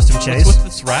don't trust him, Chase. What's with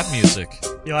this rap music?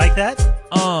 You like that?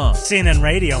 CNN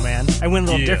radio, man. I went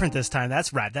a little different this time.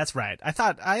 That's right. That's right.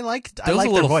 I liked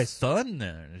their voice. Thun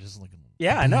there. Just like,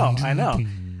 yeah, I know.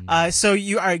 So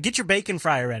you get your bacon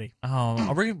fryer ready.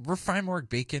 We're frying more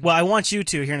bacon. Well, I want you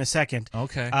to here in a second.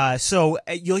 Okay. So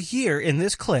you'll hear in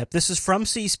this clip. This is from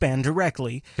C-SPAN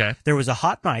directly. Okay. There was a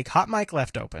hot mic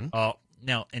left open. Oh,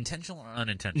 now intentional or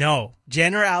unintentional? No,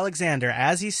 General Alexander,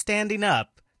 as he's standing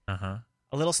up, a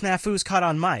little snafu's caught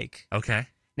on mic. Okay.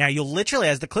 Now you'll literally,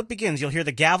 as the clip begins, you'll hear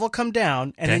the gavel come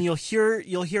down, and then you'll hear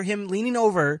him leaning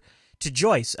over to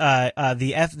Joyce,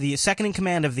 the second in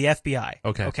command of the FBI.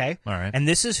 Okay. All right. And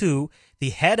this is who the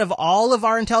head of all of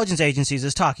our intelligence agencies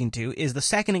is talking to, is the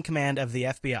second in command of the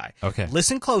FBI. Okay.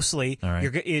 Listen closely. All right.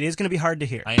 It is going to be hard to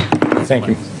hear. Thank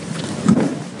you.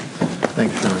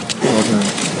 Thanks, Sean. Well done.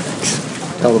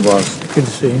 Tell the boss. Good to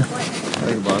see you.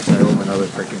 Tell the boss I owe him another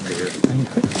freaking beer.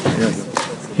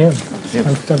 Him.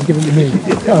 Stop giving it to me.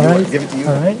 All right. Give it to you.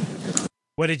 All right.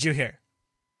 What did you hear?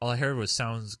 All I heard was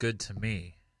 "sounds good to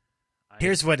me."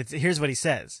 Here's what he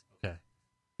says. Okay.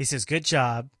 He says, "Good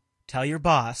job. Tell your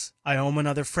boss I owe him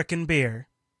another frickin' beer.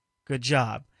 Good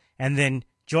job." And then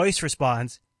Joyce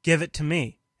responds, "Give it to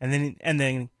me." And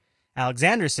then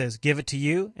Alexander says, "Give it to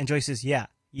you." And Joyce says, "Yeah,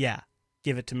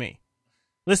 give it to me."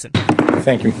 Listen.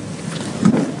 Thank you.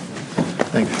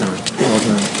 Thanks, Sean. Well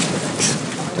done.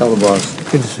 Tell the boss.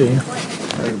 Good to see you.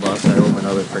 Tell your boss I owe him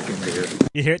another freaking beer.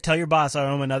 You hear it? Tell your boss I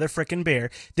owe him another frickin' beer.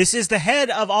 This is the head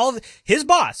of all his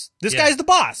boss. This guy's the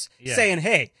boss. Saying,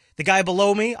 hey, the guy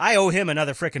below me, I owe him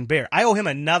another frickin' beer. I owe him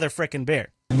another frickin' beer.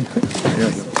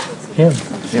 Him.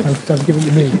 Stop giving it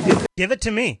to me. Give it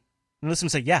to me. And listen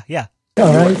and say, yeah.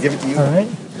 All right. Give it to you.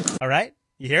 All right.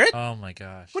 You hear it? Oh my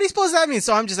gosh. What do you suppose that means?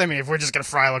 So if we're just going to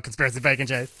fry a little conspiracy bacon,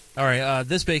 Chase. All right,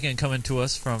 this bacon coming to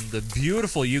us from the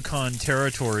beautiful Yukon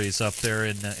territories up there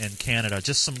in Canada.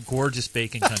 Just some gorgeous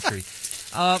bacon country.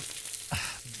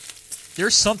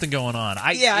 There's something going on.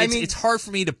 It's hard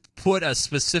for me to put a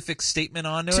specific statement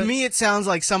onto it. To me, it sounds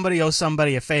like somebody owes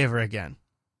somebody a favor again.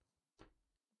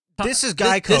 This is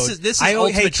guy code. This is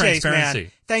ultimate transparency.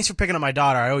 Man, thanks for picking up my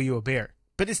daughter. I owe you a beer.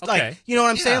 But it's like, you know what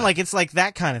I'm saying? Like, it's like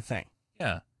that kind of thing.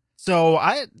 Yeah. So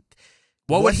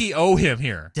what would he owe him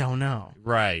here? Don't know.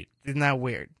 Right. Isn't that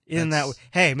weird?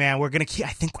 Hey man, we're gonna keep. I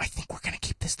think we're gonna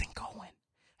keep this thing going.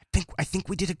 I think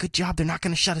we did a good job. They're not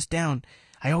gonna shut us down.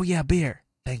 I owe you a beer.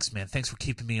 Thanks, man. Thanks for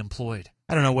keeping me employed.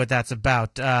 I don't know what that's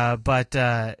about, but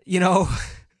you know,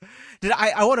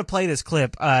 I want to play this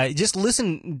clip. Just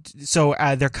listen. So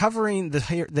they're covering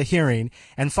the hearing,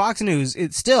 and Fox News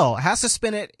it still has to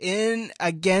spin it in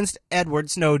against Edward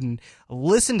Snowden.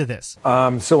 Listen to this.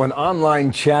 So an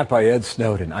online chat by Ed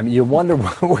Snowden. I mean, you wonder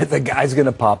where the guy's going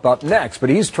to pop up next,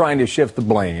 but he's trying to shift the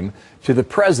blame to the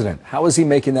president. How is he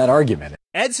making that argument?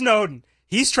 Ed Snowden.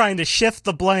 He's trying to shift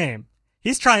the blame.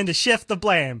 He's trying to shift the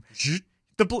blame.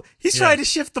 He's trying to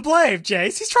shift the blame,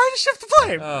 Jace. He's trying to shift the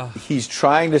blame. He's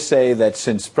trying to say that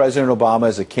since President Obama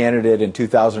as a candidate in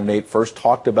 2008 first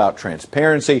talked about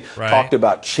transparency, talked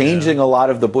about changing a lot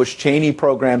of the Bush-Cheney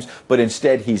programs, but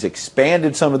instead he's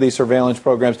expanded some of these surveillance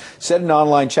programs, said in an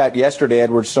online chat yesterday,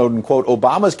 Edward Snowden, quote,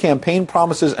 Obama's campaign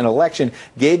promises and election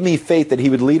gave me faith that he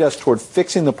would lead us toward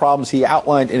fixing the problems he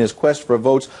outlined in his quest for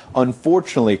votes.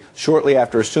 Unfortunately, shortly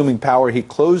after assuming power, he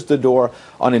closed the door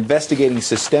on investigating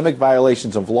systemic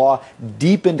violations of law,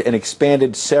 deepened and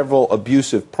expanded several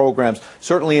abusive programs.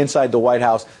 Certainly inside the White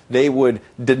House, they would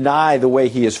deny the way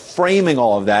he is framing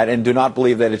all of that and do not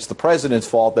believe that it's the president's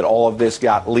fault that all of this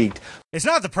got leaked. It's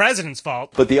not the president's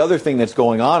fault. But the other thing that's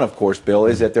going on, of course, Bill,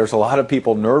 is that there's a lot of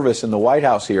people nervous in the White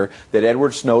House here that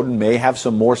Edward Snowden may have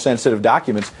some more sensitive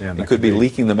documents and could be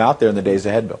leaking them out there in the days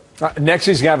ahead, Bill. Next,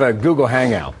 he's going to have a Google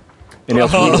Hangout. And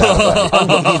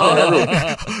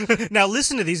now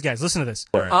listen to these guys. Listen to this.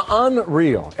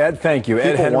 Unreal. Ed, thank you.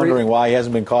 People Ed wondering why he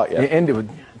hasn't been caught yet.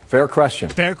 Fair question.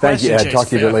 Fair question. Thank you, Ed. Chase. Talk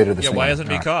to you later this morning. Why hasn't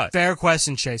he been caught? Fair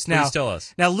question, Chase. Please tell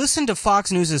us. Now listen to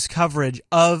Fox News' coverage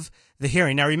of the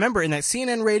hearing. Now remember, in that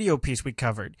CNN radio piece we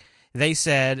covered, they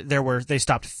said they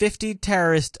stopped 50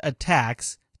 terrorist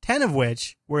attacks, 10 of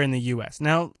which were in the U.S.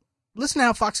 Now listen to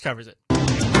how Fox covers it.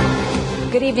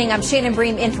 Good evening. I'm Shannon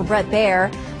Bream in for Brett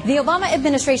Baer. The Obama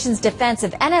administration's defense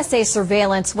of NSA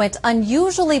surveillance went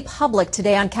unusually public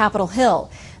today on Capitol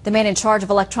Hill. The man in charge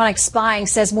of electronic spying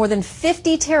says more than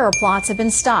 50 terror plots have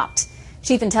been stopped.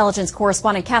 Chief Intelligence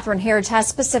Correspondent Catherine Herridge has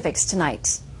specifics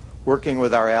tonight. Working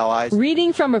with our allies.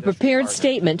 Reading from a prepared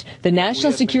statement, the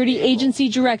National Security Agency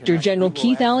Director, General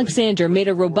Keith Alexander, made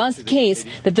a robust case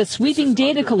that the sweeping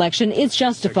data collection is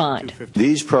justified.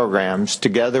 These programs,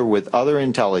 together with other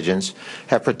intelligence,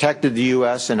 have protected the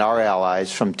U.S. and our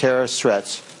allies from terrorist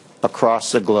threats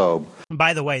across the globe.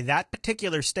 By the way, that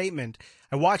particular statement,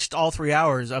 I watched all 3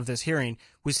 hours of this hearing,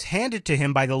 was handed to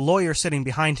him by the lawyer sitting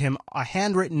behind him. A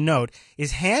handwritten note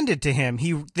is handed to him.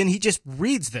 Then he just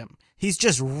reads them. He's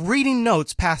just reading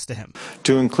notes passed to him.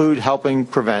 To include helping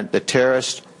prevent the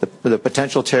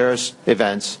potential terrorist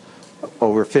events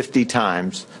over 50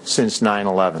 times since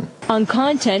 9/11. On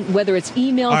content, whether it's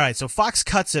email. All right, so Fox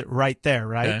cuts it right there,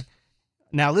 right? Okay.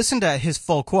 Now listen to his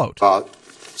full quote.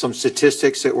 Some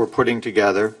statistics that we're putting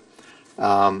together.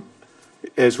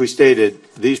 As we stated,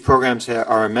 these programs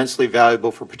are immensely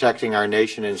valuable for protecting our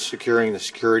nation and securing the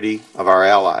security of our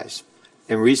allies.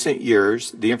 In recent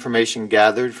years, the information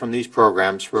gathered from these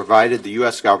programs provided the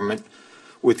U.S. government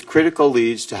with critical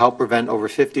leads to help prevent over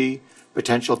 50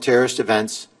 potential terrorist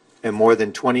events in more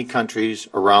than 20 countries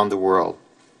around the world.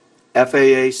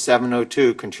 FAA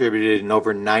 702 contributed in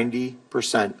over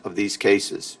 90% of these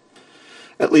cases.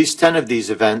 At least 10 of these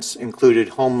events included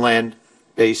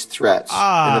homeland-based threats.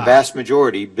 In the vast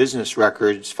majority, business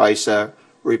records, FISA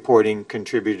reporting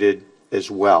contributed as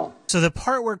well. So the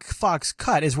part where Fox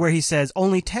cut is where he says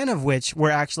only 10 of which were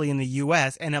actually in the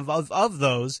U.S. and of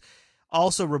those,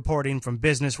 also reporting from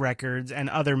business records and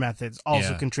other methods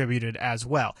also contributed as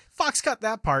well. Fox cut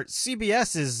that part.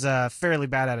 CBS is fairly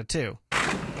bad at it too.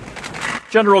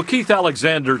 General Keith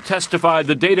Alexander testified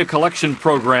the data collection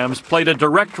programs played a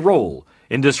direct role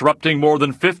in disrupting more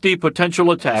than 50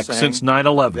 potential attacks since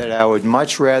 9/11. That I would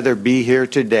much rather be here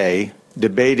today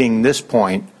debating this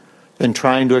point than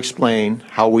trying to explain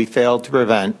how we failed to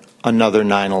prevent another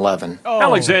 9/11.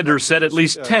 Alexander said at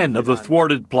least 10 of the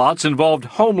thwarted plots involved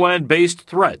homeland-based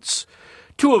threats.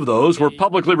 2 of those were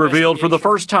publicly revealed for the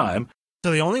first time.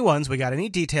 So the only ones we got any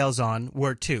details on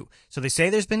were 2. So they say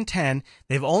there's been 10.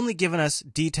 They've only given us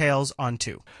details on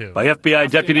 2. By FBI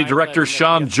Deputy Director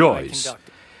Sean Joyce.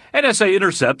 NSA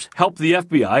intercepts helped the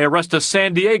FBI arrest a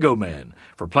San Diego man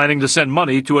for planning to send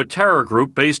money to a terror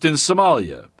group based in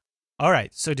Somalia. All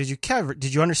right. So did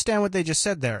you understand what they just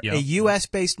said there? Yep. A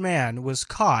U.S.-based man was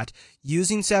caught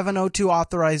using 702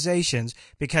 authorizations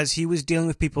because he was dealing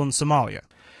with people in Somalia.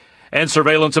 And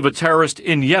surveillance of a terrorist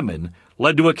in Yemen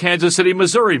led to a Kansas City,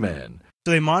 Missouri man.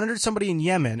 So they monitored somebody in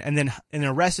Yemen and then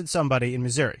arrested somebody in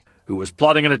Missouri who was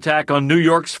plotting an attack on New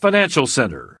York's financial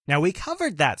center. Now, we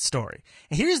covered that story.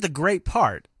 And here's the great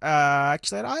part.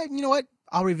 Actually, you know what?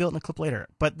 I'll reveal it in a clip later.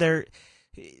 But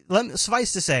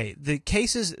suffice to say, the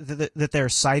cases that they're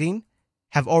citing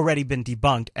have already been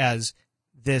debunked, as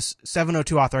this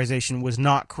 702 authorization was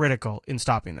not critical in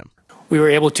stopping them. We were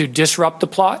able to disrupt the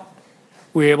plot.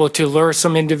 We were able to lure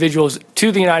some individuals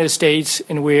to the United States,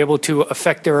 and we were able to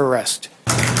effect their arrest.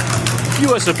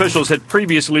 U.S. officials had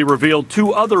previously revealed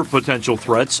 2 other potential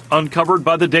threats uncovered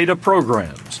by the data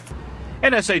programs.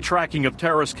 NSA tracking of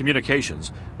terrorist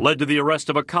communications led to the arrest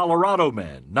of a Colorado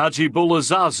man, Najibullah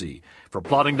Zazi, for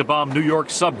plotting to bomb New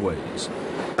York subways.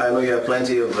 I know you have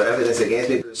plenty of evidence against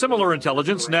me. Similar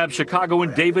intelligence nabbed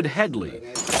Chicagoan David Headley,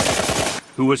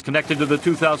 who was connected to the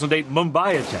 2008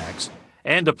 Mumbai attacks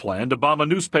and a plan to bomb a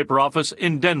newspaper office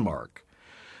in Denmark.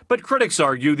 But critics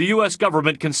argue the U.S.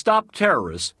 government can stop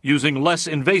terrorists using less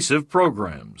invasive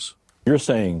programs. You're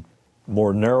saying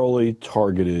more narrowly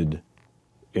targeted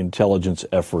intelligence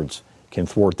efforts can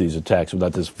thwart these attacks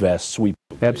without this vast sweep.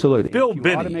 Absolutely. Bill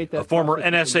Binney, a former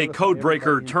NSA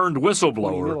codebreaker turned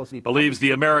whistleblower, believes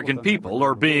the American people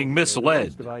are being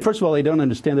misled. First of all, they don't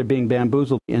understand they're being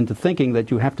bamboozled into thinking that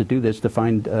you have to do this to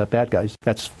find bad guys.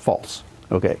 That's false.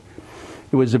 Okay.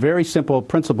 It was very simple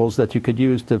principles that you could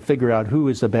use to figure out who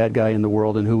is a bad guy in the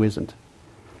world and who isn't,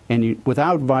 and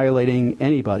without violating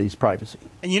anybody's privacy.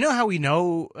 And you know how we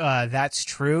know that's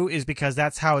true is because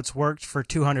that's how it's worked for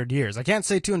 200 years. I can't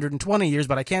say 220 years,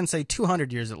 but I can say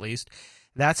 200 years at least.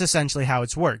 That's essentially how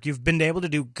it's worked. You've been able to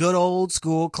do good old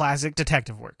school classic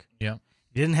detective work. Yeah.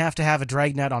 You didn't have to have a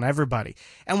dragnet on everybody.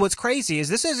 And what's crazy is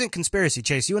this isn't conspiracy,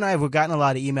 Chase. You and I have gotten a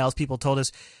lot of emails. People told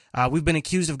us we've been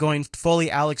accused of going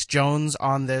fully Alex Jones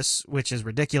on this, which is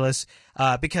ridiculous.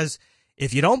 Because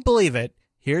if you don't believe it,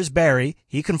 here's Barry.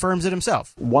 He confirms it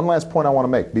himself. One last point I want to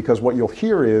make, because what you'll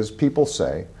hear is people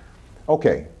say,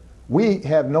 okay, we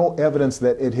have no evidence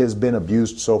that it has been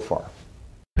abused so far.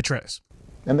 Petraeus.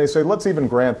 And they say, let's even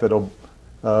grant that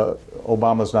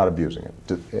Obama's not abusing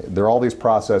it. There are all these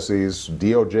processes.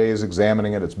 DOJ is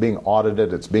examining it. It's being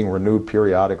audited. It's being renewed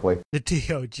periodically. The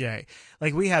DOJ.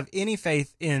 Like, we have any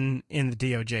faith in the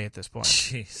DOJ at this point.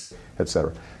 Jeez. Et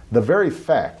cetera. The very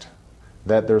fact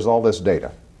that there's all this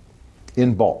data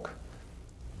in bulk,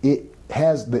 it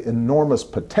has the enormous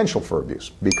potential for abuse,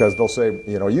 because they'll say,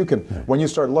 you know, you can, when you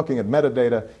start looking at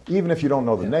metadata, even if you don't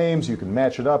know the names, you can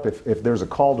match it up. If there's a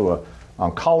call to a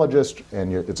oncologist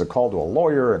and it's a call to a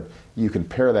lawyer, and you can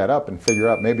pair that up and figure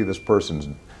out maybe this person's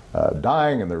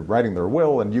dying and they're writing their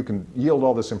will, and you can yield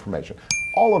all this information.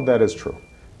 All of that is true,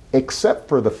 except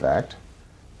for the fact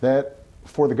that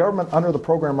for the government under the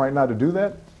program right now to do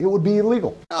that, it would be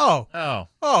illegal.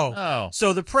 Oh.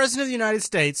 So the President of the United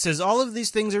States says all of these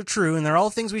things are true and they're all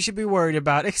things we should be worried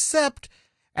about, except,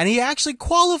 and he actually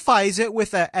qualifies it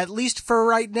with at least for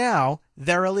right now,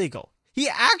 they're illegal. He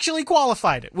actually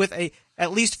qualified it with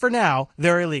at least for now,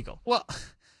 they're illegal. Well,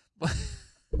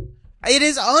 it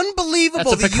is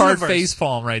unbelievable. That's a Picard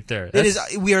facepalm right there. It is.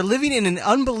 We are living in an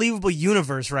unbelievable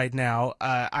universe right now.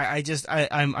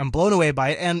 I'm blown away by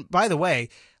it. And by the way,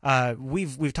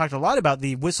 we've talked a lot about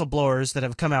the whistleblowers that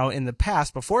have come out in the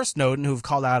past before Snowden, who've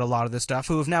called out a lot of this stuff,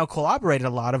 who have now corroborated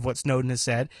a lot of what Snowden has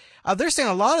said. They're saying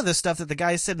a lot of the stuff that the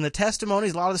guy said in the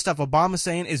testimonies, a lot of the stuff Obama's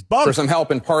saying is bunk. For some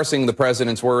help in parsing the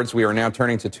president's words, we are now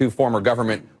turning to 2 former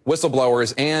government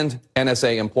whistleblowers and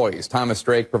NSA employees. Thomas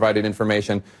Drake provided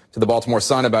information to the Baltimore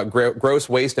Sun about gross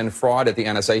waste and fraud at the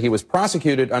NSA. He was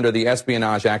prosecuted under the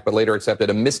Espionage Act, but later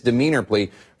accepted a misdemeanor plea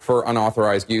for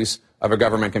unauthorized use of a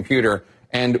government computer.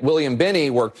 And William Binney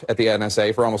worked at the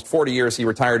NSA for almost 40 years. He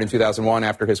retired in 2001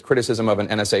 after his criticism of an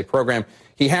NSA program.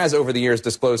 He has, over the years,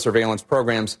 disclosed surveillance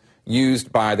programs used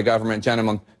by the government.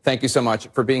 Gentlemen, thank you so much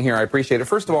for being here. I appreciate it.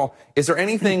 First of all, is there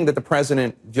anything that the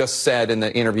president just said in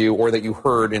the interview, or that you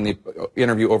heard in the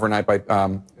interview overnight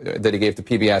that he gave to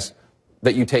PBS,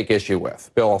 that you take issue with?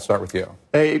 Bill, I'll start with you.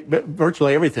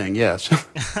 Virtually everything, yes.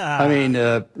 I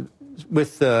mean,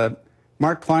 with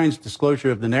Mark Klein's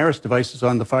disclosure of the Naris devices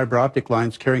on the fiber optic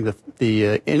lines carrying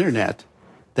the Internet,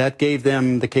 that gave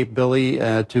them the capability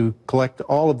to collect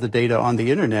all of the data on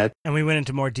the Internet. And we went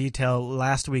into more detail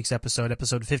last week's episode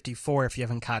 54, if you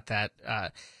haven't caught that.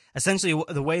 Essentially,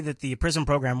 the way that the PRISM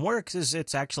program works is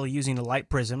it's actually using a light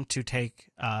prism to take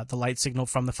the light signal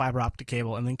from the fiber optic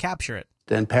cable and then capture it.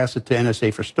 And pass it to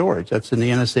NSA for storage. That's in the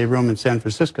NSA room in San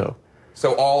Francisco.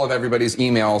 So all of everybody's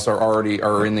emails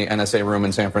are in the NSA room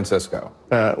in San Francisco?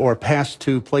 Or passed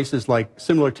to places like,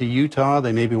 similar to Utah,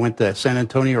 they maybe went to San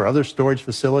Antonio or other storage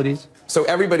facilities. So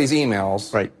everybody's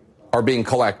emails are being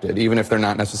collected, even if they're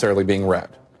not necessarily being read?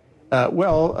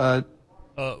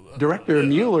 Director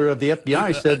Mueller of the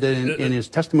FBI said that in his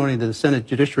testimony to the Senate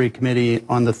Judiciary Committee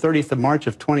on the 30th of March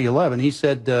of 2011, he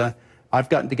said, I've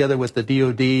gotten together with the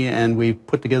DOD and we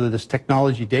put together this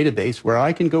technology database where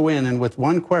I can go in and with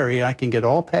one query I can get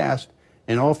all past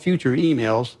and all future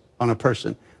emails on a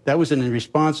person. That was in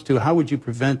response to how would you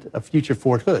prevent a future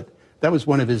Fort Hood? That was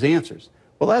one of his answers.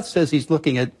 Well, that says he's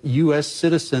looking at U.S.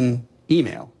 citizen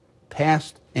email,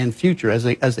 past and future as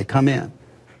they come in.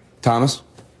 Thomas?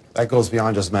 That goes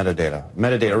beyond just metadata.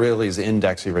 Metadata really is the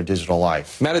index of your digital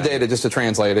life. Metadata, just to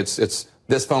translate, it's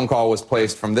this phone call was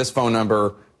placed from this phone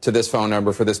number to this phone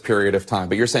number for this period of time.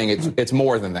 But you're saying it's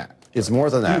more than that. It's more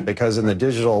than that, because in the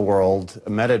digital world,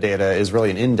 metadata is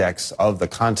really an index of the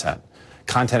content.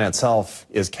 Content itself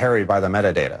is carried by the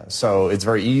metadata. So it's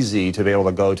very easy to be able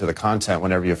to go to the content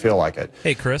whenever you feel like it.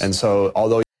 Hey, Chris. And so,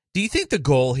 although... Do you think the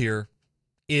goal here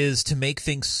is to make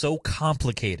things so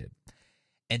complicated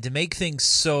and to make things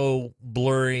so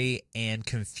blurry and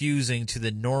confusing to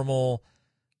the normal,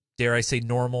 dare I say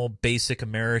normal, basic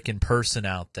American person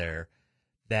out there,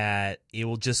 that it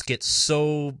will just get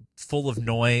so full of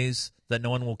noise that no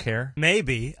one will care?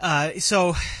 Maybe. I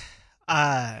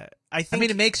mean,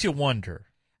 it makes you wonder.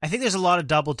 I think there's a lot of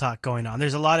double talk going on.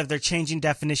 There's a lot of they're changing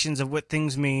definitions of what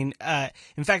things mean.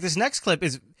 In fact, this next clip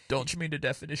is... Don't you mean the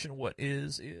definition of what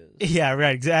is? Yeah,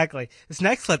 right, exactly. This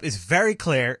next clip is very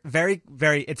clear, very,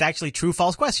 very... It's actually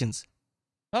true-false questions.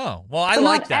 Oh, well, I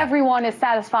like that. Not everyone is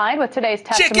satisfied with today's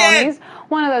testimonies.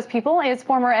 One of those people is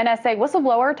former NSA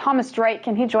whistleblower Thomas Drake,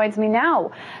 and he joins me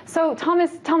now. So,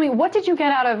 Thomas, tell me, what did you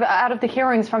get out of the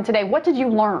hearings from today? What did you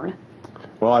learn?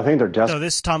 Well, I think they're just... So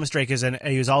this Thomas Drake is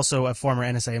he was also a former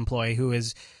NSA employee who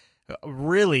has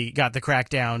really got the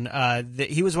crackdown.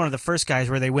 He was one of the first guys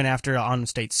where they went after on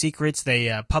state secrets.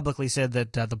 They publicly said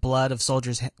that the blood of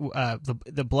soldiers,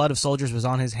 the blood of soldiers was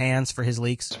on his hands for his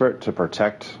leaks. To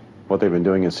protect what they've been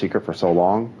doing in secret for so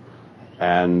long,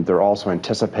 and they're also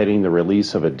anticipating the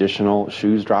release of additional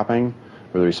shoes dropping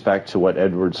with respect to what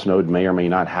Edward Snowden may or may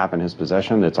not have in his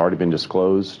possession that's already been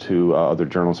disclosed to other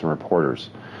journalists and reporters.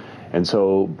 And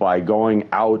so by going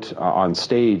out on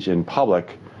stage in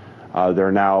public,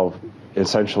 they're now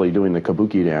essentially doing the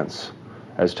kabuki dance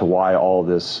as to why all of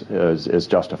this is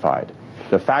justified.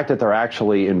 The fact that they're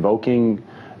actually invoking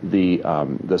the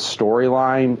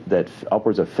storyline that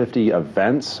upwards of 50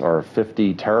 events or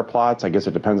 50 terraplots, I guess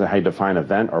it depends on how you define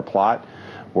event or plot,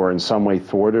 were in some way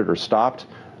thwarted or stopped,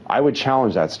 I would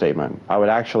challenge that statement. I would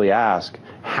actually ask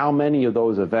how many of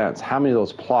those events, how many of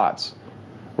those plots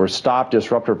were stopped,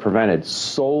 disrupted, or prevented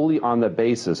solely on the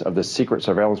basis of the secret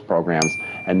surveillance programs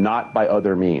and not by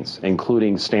other means,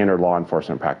 including standard law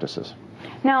enforcement practices.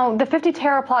 Now, the 50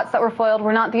 terraplots that were foiled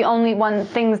were not the only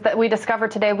things that we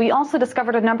discovered today. We also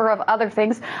discovered a number of other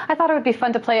things. I thought it would be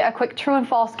fun to play a quick true and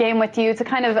false game with you to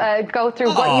kind of go through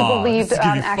what you believed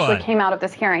actually came out of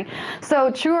this hearing. So,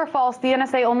 true or false, the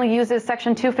NSA only uses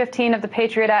Section 215 of the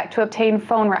Patriot Act to obtain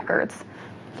phone records?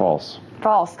 False.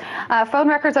 False. Phone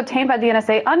records obtained by the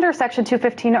NSA under Section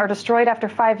 215 are destroyed after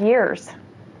 5 years.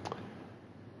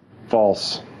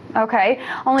 False. Okay.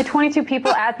 Only 22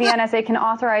 people at the NSA can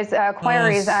authorize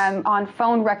queries on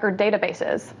phone record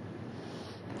databases.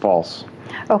 False.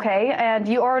 Okay, and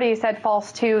you already said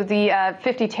false to the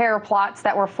 50 terror plots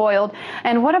that were foiled.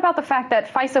 And what about the fact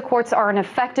that FISA courts are an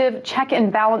effective check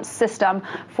and balance system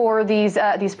for these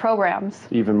programs?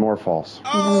 Even more false.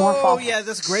 Even more false. Yeah,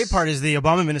 that's the great part is the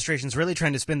Obama administration is really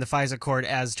trying to spin the FISA court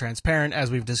as transparent, as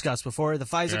we've discussed before. The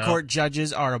FISA court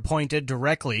judges are appointed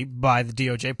directly by the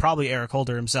DOJ, probably Eric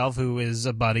Holder himself, who is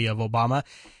a buddy of Obama,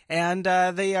 and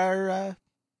they are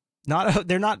not.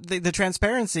 They're not. The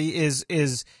transparency is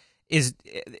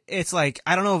it's like,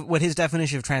 I don't know what his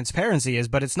definition of transparency is,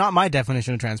 but it's not my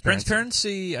definition of transparency.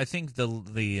 Transparency, I think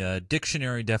the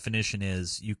dictionary definition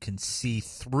is you can see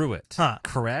through it.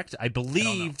 Correct? I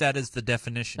believe that is the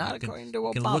definition. Not according to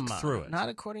Obama. You can look through it. Not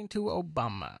according to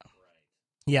Obama.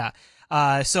 Yeah.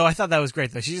 So I thought that was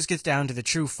great, though. She just gets down to the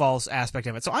true-false aspect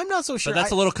of it. So I'm not so sure. But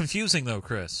that's a little confusing, though,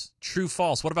 Chris.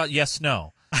 True-false. What about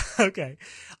yes-no? Okay.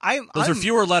 Those are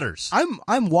fewer letters.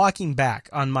 I'm walking back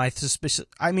on my suspicious.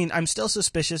 I mean, I'm still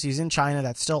suspicious. He's in China.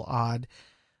 That's still odd.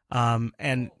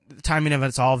 And the timing of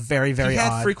it's all very, very odd. He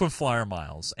had frequent flyer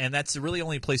miles, and that's really the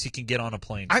only place he can get on a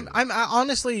plane. I'm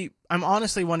honestly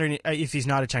wondering if he's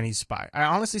not a Chinese spy. I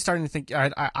honestly starting to think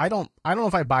I don't know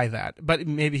if I buy that, but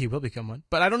maybe he will become one.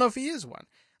 But I don't know if he is one.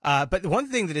 But the one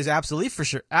thing that is absolutely for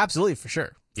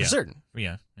certain,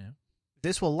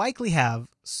 this will likely have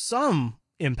some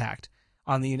impact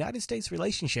on the United States'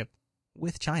 relationship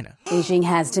with China. Beijing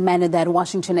has demanded that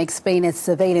Washington explain its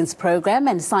surveillance program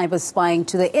and cyber spying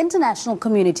to the international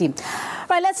community.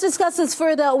 Right, let's discuss this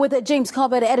further with James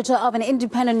Corbett, editor of an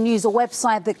independent news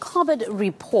website, The Corbett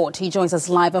Report. He joins us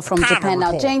live from Japan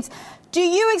now. James, do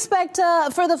you expect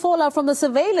further fallout from the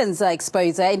surveillance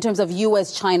expose in terms of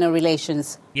U.S.-China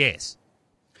relations? Yes.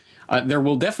 There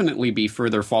will definitely be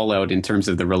further fallout in terms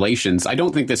of the relations. I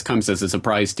don't think this comes as a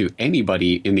surprise to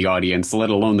anybody in the audience, let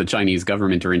alone the Chinese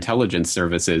government or intelligence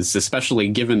services, especially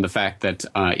given the fact that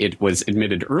it was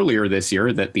admitted earlier this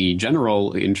year that the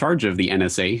general in charge of the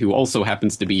NSA, who also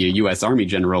happens to be a U.S. Army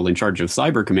general in charge of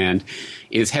Cyber Command,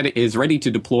 is ready to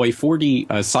deploy 40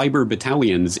 cyber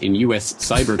battalions in U.S.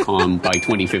 Cybercom by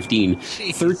 2015,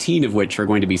 13 of which are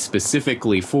going to be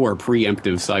specifically for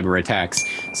preemptive cyber attacks.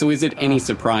 So is it any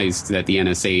surprise that the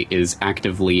NSA is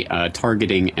actively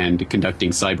targeting and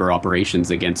conducting cyber operations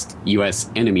against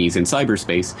U.S. enemies in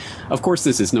cyberspace? Of course,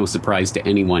 this is no surprise to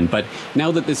anyone, but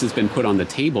now that this has been put on the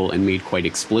table and made quite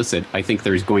explicit, I think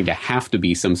there's going to have to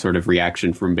be some sort of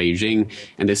reaction from Beijing,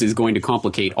 and this is going to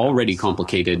complicate already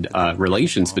complicated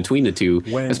relations between the two,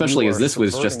 especially as this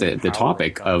was just the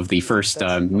topic of the first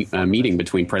meeting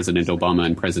between President Obama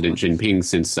and President Jinping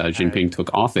since Jinping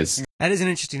took office. That is an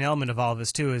interesting element of all of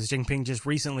this, too, is Jinping just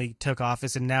recently took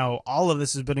office, and now all of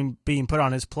this has been being put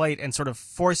on his plate and sort of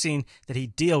forcing that he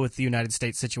deal with the United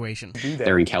States situation.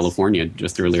 There in California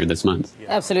just earlier this month.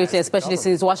 Absolutely, especially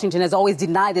since Washington has always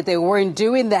denied that they weren't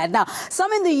doing that. Now,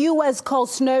 some in the U.S. call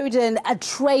Snowden a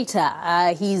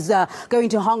traitor. He's going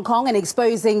to Hong Kong and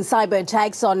exposing cyber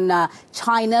attacks on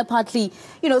China, partly,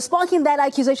 sparking that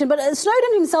accusation. But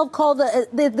Snowden himself called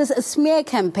this a smear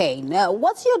campaign.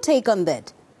 What's your take on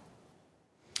that?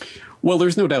 Well,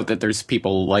 there's no doubt that there's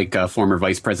people like former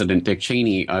Vice President Dick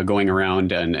Cheney going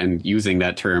around and using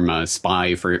that term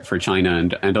spy for China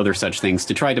and other such things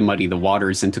to try to muddy the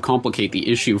waters and to complicate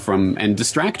the issue and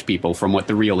distract people from what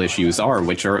the real issues are,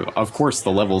 which are, of course,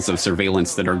 the levels of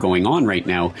surveillance that are going on right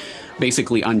now,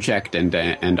 basically unchecked and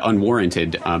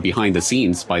unwarranted behind the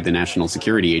scenes by the National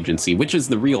Security Agency, which is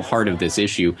the real heart of this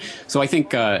issue. So I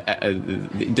think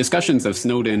discussions of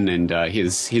Snowden and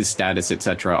his status,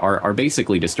 etc., are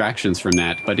basically distractions from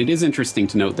that. But it is interesting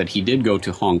to note that he did go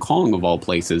to Hong Kong, of all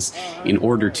places, in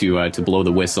order to blow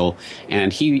the whistle.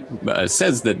 And he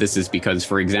says that this is because,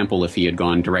 for example, if he had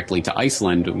gone directly to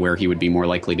Iceland, where he would be more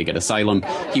likely to get asylum,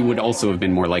 he would also have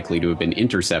been more likely to have been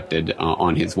intercepted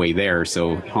on his way there.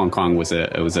 So Hong Kong was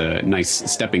a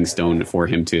nice stepping stone for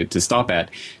him to stop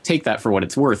at. Take that for what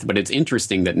it's worth. But it's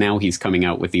interesting that now he's coming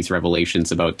out with these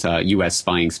revelations about U.S.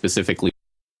 spying specifically.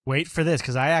 Wait for this,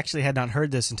 because I actually had not heard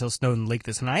this until Snowden leaked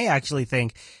this, and I actually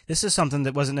think this is something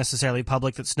that wasn't necessarily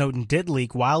public that Snowden did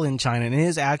leak while in China, and it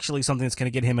is actually something that's going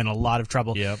to get him in a lot of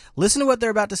trouble. Yep. Listen to what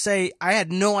they're about to say. I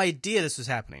had no idea this was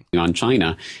happening. On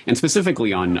China, and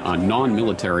specifically on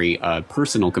non-military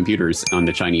personal computers on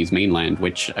the Chinese mainland,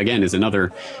 which, again, is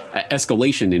another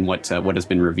escalation in what has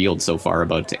been revealed so far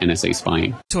about NSA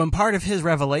spying. So in part of his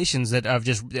revelations, of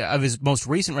his most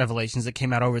recent revelations that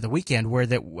came out over the weekend, were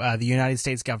that the United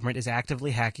States government is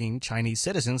actively hacking Chinese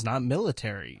citizens, not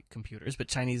military computers, but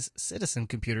Chinese citizen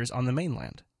computers on the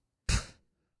mainland.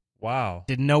 Wow.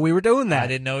 Didn't know we were doing that. I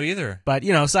didn't know either. But,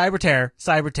 cyber terror.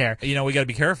 We got to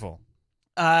be careful.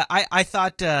 I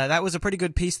thought that was a pretty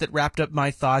good piece that wrapped up my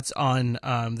thoughts on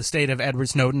the state of Edward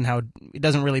Snowden, how it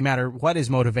doesn't really matter what his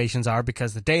motivations are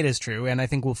because the data is true, and I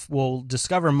think we'll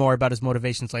discover more about his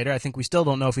motivations later. I think we still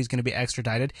don't know if he's going to be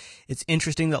extradited. It's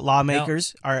interesting that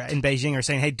lawmakers in Beijing are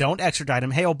saying, hey, don't extradite him.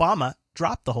 Hey, Obama,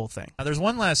 drop the whole thing. There's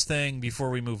one last thing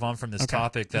before we move on from this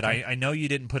topic that I know you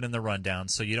didn't put in the rundown,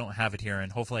 so you don't have it here,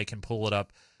 and hopefully I can pull it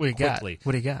up quickly.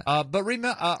 What do you got? But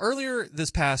earlier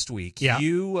this past week,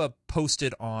 you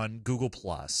posted on Google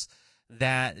Plus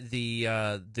that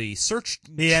the search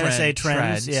NSA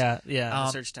trends, the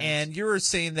search trends, and you were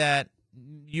saying that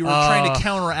you were trying to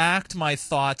counteract my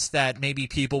thoughts that maybe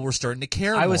people were starting to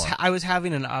care more. I was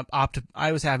having a moment of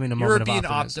optimism. You were being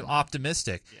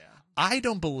optimistic. Yeah. I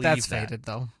don't believe that's that. Faded,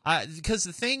 though. Because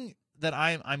the thing that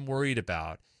I'm worried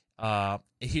about.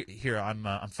 Here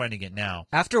I'm finding it now.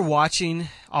 After watching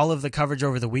all of the coverage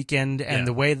over the weekend and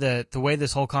the way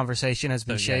this whole conversation has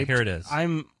been shaped, here it is.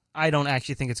 I don't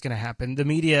actually think it's going to happen. The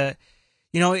media,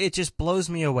 it just blows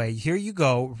me away. Here you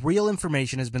go, real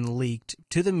information has been leaked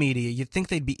to the media. You'd think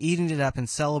they'd be eating it up and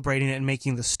celebrating it and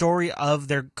making the story of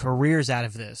their careers out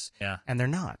of this. Yeah, and they're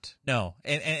not. No,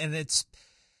 and it's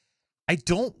I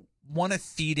don't want to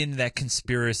feed into that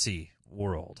conspiracy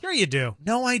world. Sure you do.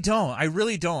 No, I don't. I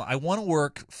really don't. I want to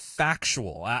work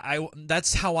factual.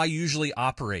 That's how I usually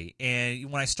operate.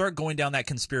 And when I start going down that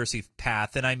conspiracy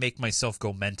path, then I make myself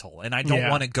go mental, and I don't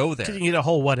want to go there. 'Cause you get a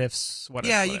whole what ifs.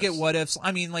 You get what ifs.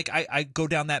 I mean, like I go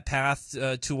down that path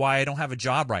to why I don't have a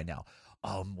job right now.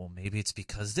 Well, maybe it's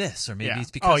because this, or maybe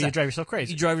it's because you drive yourself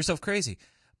crazy. You drive yourself crazy.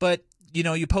 But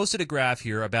you posted a graph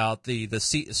here about the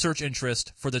search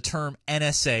interest for the term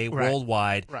NSA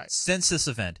worldwide since this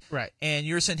event. Right. And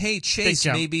you're saying, hey, Chase,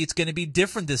 maybe it's going to be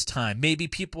different this time. Maybe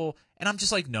people, and I'm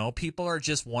just like, no, people are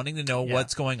just wanting to know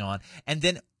what's going on. And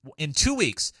then in 2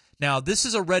 weeks, now this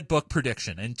is a Red Book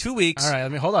prediction. In 2 weeks. All right,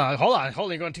 let me hold on.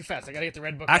 You're going too fast. I got to get the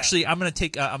Red Book. Actually, I'm going to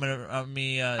take, I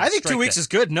think 2 weeks is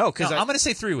good. No, because I'm going to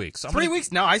say 3 weeks. 3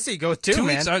 weeks? No, I say go with 2, 2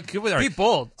 man. Weeks. Be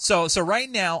bold. So right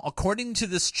now, according to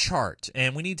this chart,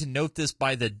 and we need to note this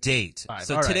by the date.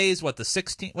 So today's what, the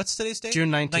 16th? What's today's date? June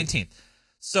 19th.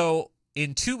 So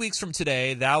in 2 weeks from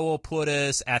today, that will put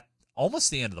us at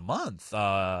almost the end of the month.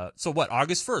 So what,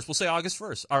 August 1st? We'll say August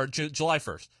 1st, or July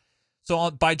 1st.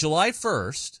 So by July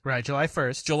 1st. Right, July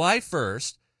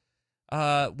 1st.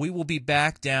 We will be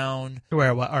back down. To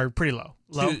where, or pretty low?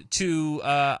 To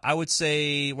I would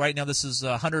say right now this is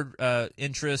 100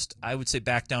 interest. I would say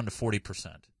back down to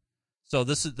 40%. So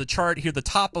this is the chart here. The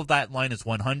top of that line is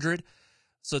 100.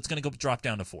 So it's going to drop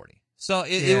down to 40. So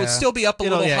it would still be up a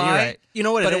little high. You're right. You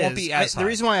know what but it won't be as high. The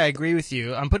reason why I agree with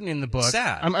you, I'm putting it in the book.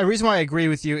 Sad. The reason why I agree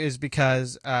with you is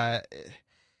because I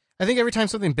think every time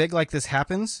something big like this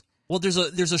happens. Well, there's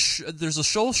a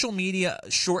social media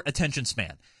short attention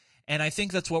span, and I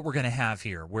think that's what we're going to have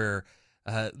here, where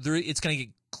it's going to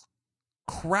get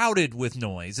crowded with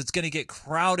noise. It's going to get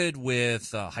crowded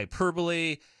with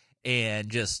hyperbole and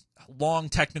just long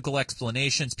technical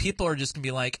explanations. People are just going to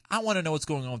be like, I want to know what's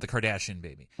going on with the Kardashian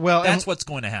baby. Well, that's what's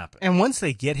going to happen. And once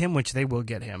they get him, which they will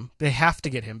get him, they have to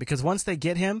get him, because once they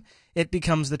get him, it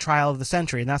becomes the trial of the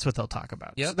century, and that's what they'll talk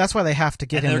about. Yep. So that's why they have to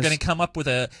get him. And they're going to come up with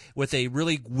a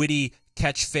really witty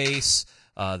catchphrase.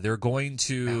 They're going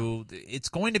to. It's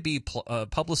going to be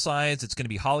publicized. It's going to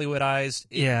be Hollywoodized.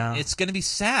 It's going to be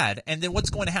sad. And then what's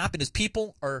going to happen is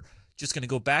people are just going to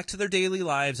go back to their daily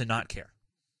lives and not care.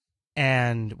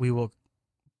 And we will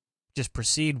just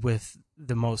proceed with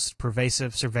the most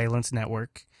pervasive surveillance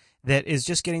network that is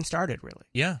just getting started, really.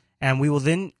 Yeah. And we will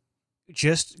then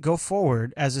just go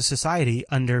forward as a society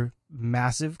under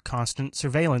massive, constant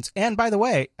surveillance. And by the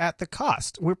way, at the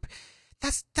cost.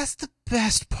 That's the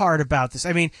best part about this.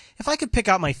 I mean, if I could pick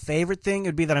out my favorite thing, it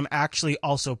would be that I'm actually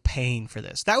also paying for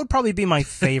this. That would probably be my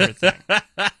favorite thing.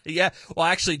 Yeah. Well,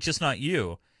 actually, just not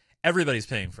you. Everybody's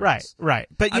paying for this. Right.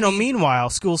 But, meanwhile,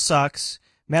 school sucks,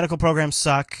 medical programs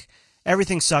suck,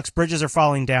 everything sucks, bridges are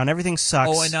falling down, everything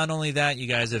sucks. Oh, and not only that, you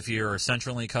guys, if you're a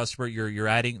CenturyLink customer,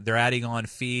 they're adding on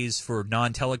fees for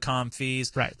non-telecom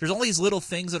fees. Right. There's all these little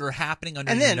things that are happening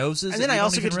under your noses. And then I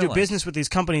also get to do business with these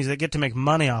companies that get to make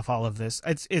money off all of this.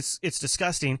 It's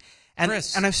disgusting. And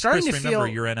Chris, I'm starting to feel... remember,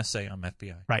 you're NSA, I'm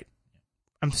FBI. Right.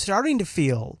 I'm starting to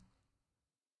feel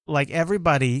like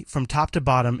everybody from top to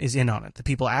bottom is in on it. The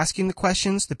people asking the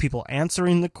questions, the people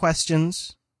answering the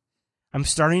questions. I'm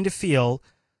starting to feel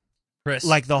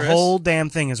like the whole damn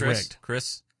thing is rigged.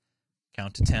 Chris,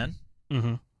 count to 10.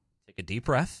 Mm-hmm. Take a deep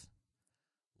breath.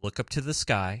 Look up to the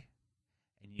sky,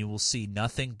 and you will see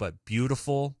nothing but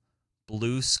beautiful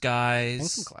blue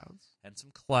skies. And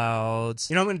some clouds.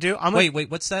 You know what I'm going to do?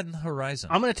 Wait, what's that in the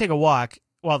horizon? I'm going to take a walk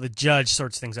while the judge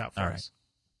sorts things out for us.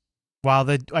 While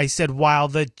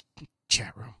the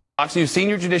chat room. Fox News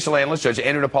senior judicial analyst Judge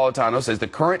Andrew Napolitano says the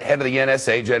current head of the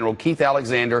NSA, General Keith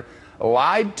Alexander,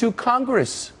 lied to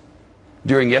Congress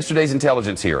during yesterday's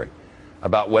intelligence hearing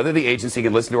about whether the agency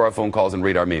can listen to our phone calls and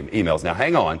read our emails. Now,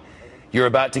 hang on. You're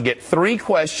about to get 3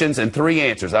 questions and 3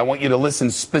 answers. I want you to listen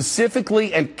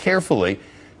specifically and carefully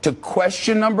to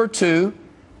question number 2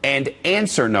 and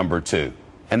answer number 2.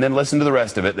 And then listen to the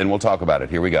rest of it, then we'll talk about it.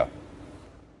 Here we go.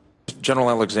 General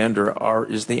Alexander,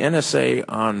 is the NSA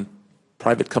on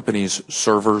private companies'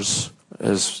 servers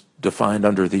as defined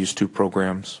under these 2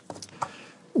 programs?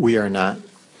 We are not.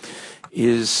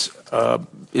 Is the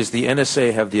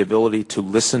NSA have the ability to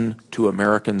listen to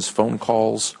Americans' phone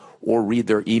calls or read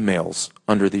their emails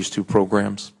under these 2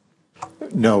 programs?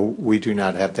 No, we do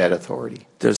not have that authority.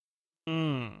 Does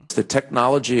the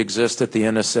technology exist at the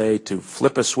NSA to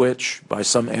flip a switch by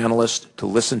some analyst to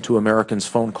listen to Americans'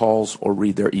 phone calls or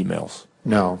read their emails?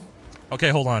 No. Okay,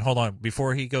 hold on.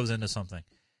 Before he goes into something.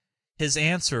 His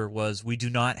answer was, we do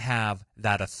not have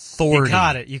that authority.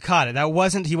 You caught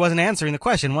it. He wasn't answering the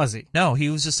question, was he? No, he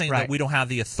was just saying that we don't have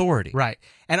the authority. Right.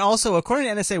 And also, according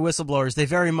to NSA whistleblowers, they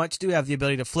very much do have the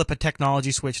ability to flip a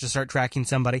technology switch to start tracking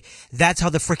somebody. That's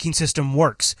how the freaking system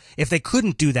works. If they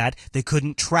couldn't do that, they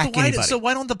couldn't track anybody. So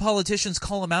why don't the politicians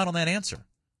call him out on that answer?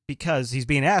 Because he's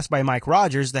being asked by Mike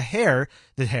Rogers, the chair.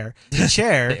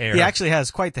 He actually has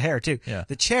quite the hair, too. Yeah.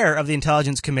 The chair of the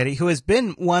Intelligence Committee, who has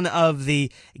been one of the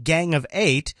Gang of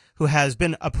Eight, who has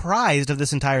been apprised of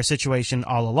this entire situation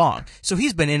all along. So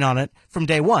he's been in on it from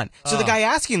day one. So the guy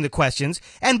asking the questions,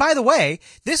 and by the way,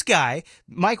 this guy,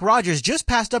 Mike Rogers, just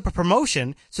passed up a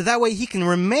promotion so that way he can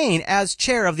remain as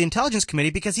chair of the Intelligence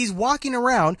Committee because he's walking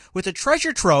around with a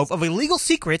treasure trove of illegal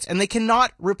secrets and they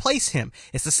cannot replace him.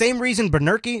 It's the same reason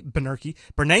Bernanke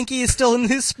is still in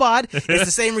his spot. It's the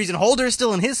same reason Holder is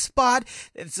still in his spot.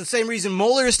 It's the same reason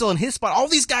Mueller is still in his spot. All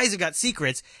these guys have got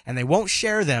secrets and they won't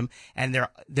share them, and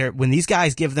they're when these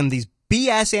guys give them these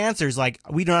BS answers like,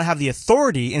 we do not have the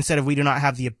authority, instead of we do not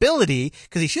have the ability,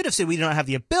 because he should have said we do not have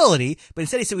the ability, but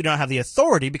instead he said we don't have the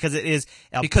authority because it is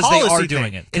a policy they are thing.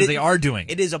 doing it. Because they are doing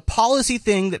it. It is a policy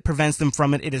thing that prevents them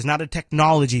from it. It is not a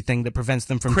technology thing that prevents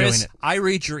them from doing it. I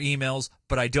read your emails,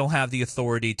 but I don't have the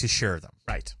authority to share them.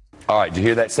 Right. All right, did you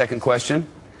hear that second question?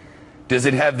 Does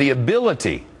it have the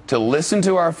ability to listen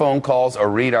to our phone calls or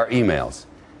read our emails?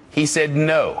 He said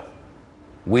no.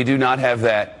 We do not have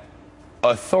that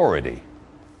authority.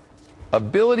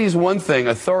 Ability is one thing,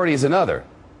 authority is another.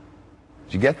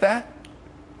 Did you get that?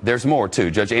 There's more, too.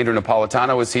 Judge Andrew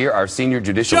Napolitano is here, our senior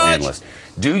judicial analyst.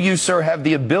 Do you, sir, have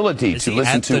the ability to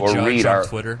listen to or read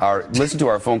listen to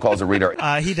our phone calls or read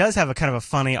our he does have a kind of a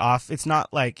funny off. It's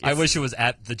not like I wish it was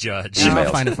at the judge.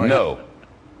 emails? No.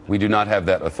 We do not have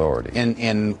that authority.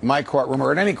 In my courtroom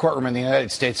or in any courtroom in the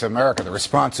United States of America, the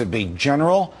response would be,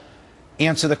 General,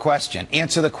 answer the question.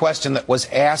 Answer the question that was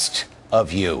asked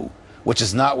of you, which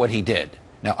is not what he did.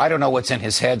 Now, I don't know what's in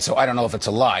his head, so I don't know if it's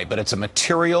a lie, but it's a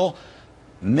material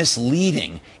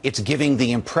misleading. It's giving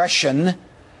the impression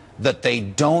that they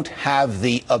don't have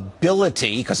the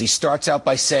ability, because he starts out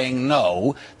by saying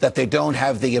no, that they don't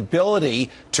have the ability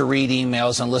to read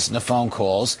emails and listen to phone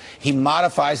calls. He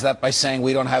modifies that by saying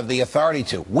we don't have the authority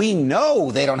to. We know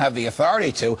they don't have the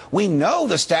authority to. We know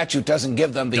the statute doesn't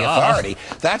give them the authority.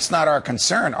 That's not our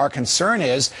concern. Our concern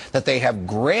is that they have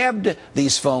grabbed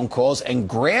these phone calls and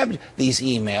grabbed these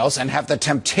emails and have the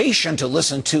temptation to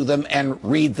listen to them and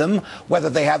read them, whether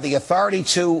they have the authority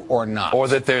to or not. Or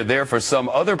that they're there for some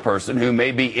other person who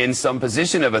may be in some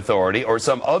position of authority, or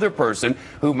some other person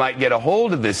who might get a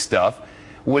hold of this stuff.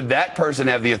 Would that person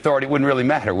have the authority? It wouldn't really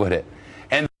matter, would it?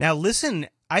 And now listen,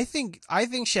 I think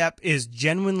Shep is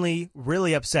genuinely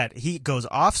really upset. He goes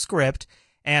off script,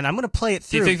 and I'm going to play it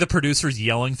through. Do you think the producer's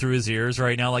yelling through his ears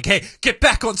right now, like, "Hey, get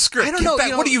back on script! I don't know.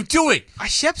 What are you doing?"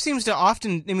 Shep seems to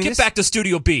often. Get back to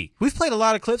Studio B. We've played a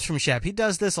lot of clips from Shep. He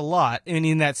does this a lot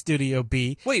in that Studio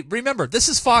B. Wait, remember, this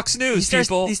is Fox News,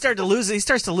 people. He starts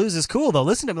to lose his cool though.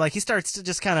 Listen to him, like he starts to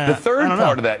just kind of. The third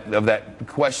part of that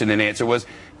question and answer was,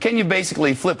 can you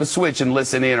basically flip a switch and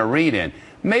listen in or read in?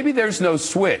 Maybe there's no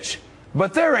switch,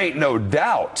 but there ain't no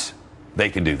doubt they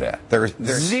can do that. There's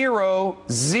zero,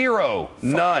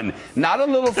 none. Not a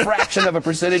little fraction of a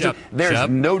percentage. There's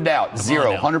no doubt.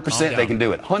 100% they can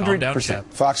do it. 100%.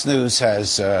 Fox News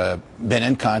has been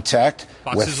in contact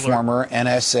with former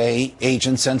NSA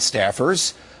agents and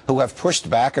staffers who have pushed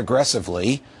back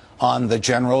aggressively on the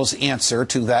general's answer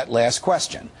to that last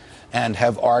question and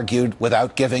have argued,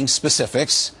 without giving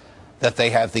specifics, that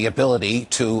they have the ability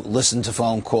to listen to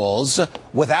phone calls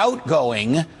without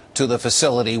going to the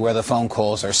facility where the phone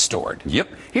calls are stored. Yep.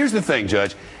 Here's the thing,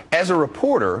 Judge. As a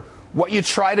reporter, what you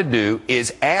try to do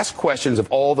is ask questions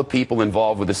of all the people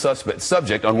involved with the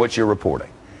subject on which you're reporting.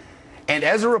 And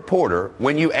as a reporter,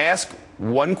 when you ask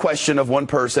one question of one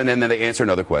person and then they answer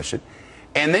another question,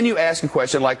 and then you ask a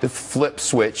question like the flip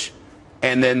switch,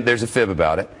 and then there's a fib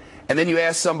about it, and then you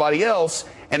ask somebody else,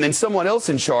 and then someone else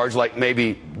in charge, like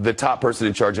maybe the top person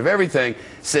in charge of everything,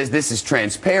 says this is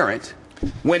transparent.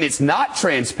 When it's not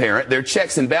transparent, there are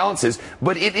checks and balances,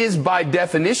 but it is by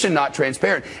definition not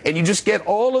transparent. And you just get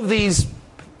all of these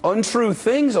untrue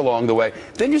things along the way.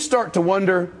 Then you start to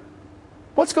wonder,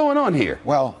 what's going on here?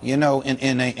 Well, you know,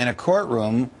 in a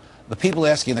courtroom, the people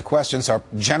asking the questions are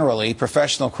generally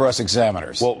professional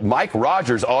cross-examiners. Well, Mike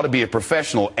Rogers ought to be a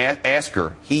professional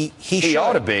asker. He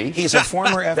ought to be. He's a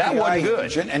former FBI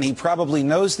agent, and he probably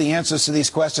knows the answers to these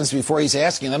questions before he's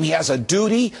asking them. He has a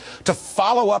duty to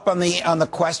follow up on the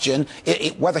question,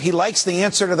 whether he likes the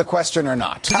answer to the question or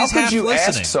not. How could you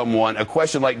ask someone a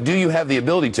question like, do you have the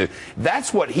ability to?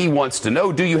 That's what he wants to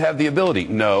know. Do you have the ability?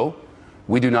 No.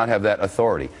 We do not have that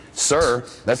authority. Sir,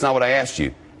 that's not what I asked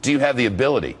you. Do you have the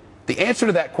ability? The answer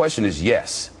to that question is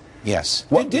yes. Yes.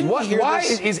 Why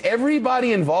is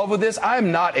everybody involved with this?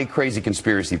 I'm not a crazy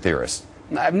conspiracy theorist.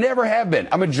 I've never have been.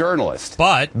 I'm a journalist.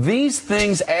 But these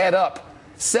things add up.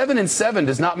 7 and 7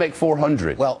 does not make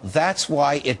 400. Well, that's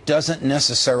why it doesn't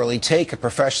necessarily take a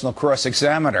professional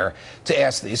cross-examiner to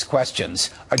ask these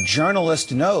questions. A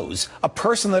journalist knows. A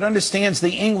person that understands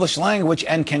the English language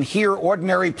and can hear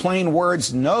ordinary plain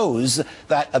words knows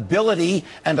that ability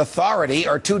and authority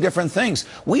are two different things.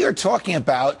 We are talking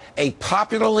about a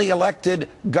popularly elected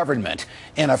government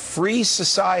in a free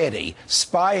society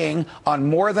spying on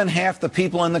more than half the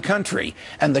people in the country.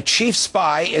 And the chief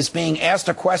spy is being asked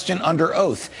a question under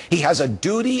oath. He has a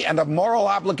duty and a moral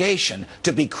obligation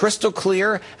to be crystal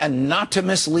clear and not to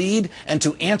mislead and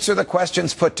to answer the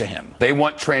questions put to him. They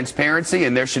want transparency,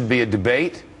 and there should be a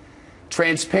debate.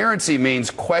 Transparency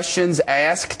means questions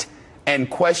asked and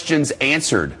questions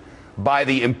answered by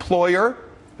the employer,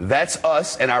 that's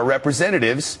us and our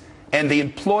representatives, and the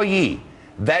employee,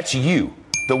 that's you,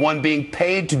 the one being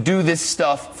paid to do this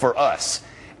stuff for us.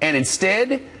 And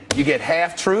instead, you get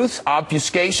half-truths,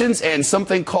 obfuscations, and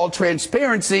something called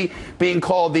transparency being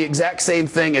called the exact same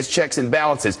thing as checks and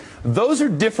balances. Those are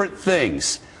different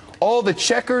things. All the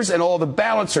checkers and all the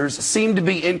balancers seem to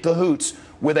be in cahoots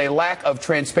with a lack of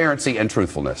transparency and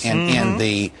truthfulness. And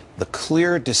the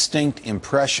clear, distinct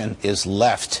impression is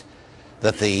left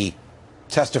that the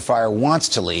testifier wants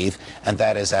to leave, and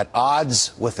that is at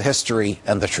odds with the history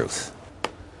and the truth.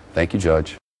 Thank you,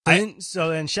 Judge. So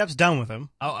then Shep's done with him.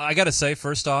 I got to say,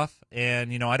 first off,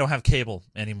 and, I don't have cable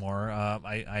anymore.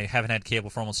 I haven't had cable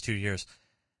for almost 2 years.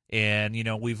 And,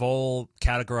 we've all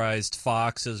categorized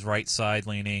Fox as right side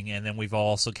leaning, and then we've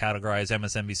also categorized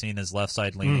MSNBC as left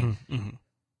side leaning.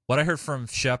 What I heard from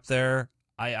Shep there,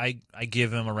 I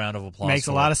give him a round of applause. Makes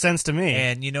a lot of sense to me.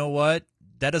 And you know what?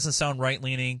 That doesn't sound right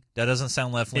leaning. That doesn't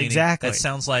sound left leaning. Exactly. That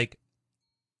sounds like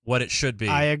what it should be.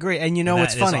 I agree. And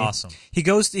what's funny? Awesome. He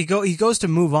goes to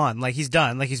move on, like he's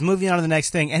done, like he's moving on to the next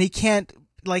thing, and he can't,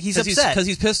 like he's upset because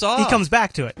he's pissed off. He comes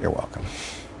back to it. You're welcome.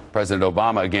 President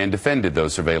Obama again defended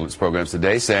those surveillance programs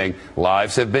today, saying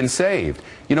lives have been saved.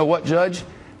 You know what, Judge?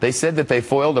 They said that they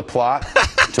foiled a plot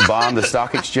to bomb the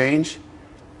stock exchange.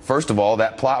 First of all,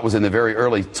 that plot was in the very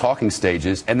early talking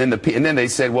stages, and then they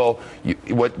said, "Well,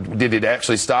 what did it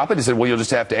actually stop it?" He said, "Well, you'll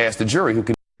just have to ask the jury who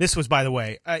can." This was, by the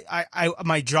way,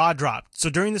 my jaw dropped.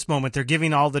 So during this moment, they're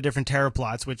giving all the different terror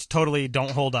plots, which totally don't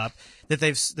hold up, that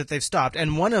they've stopped.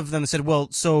 And one of them said, "Well,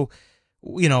 so,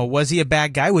 was he a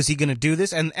bad guy? Was he going to do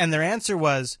this?" And their answer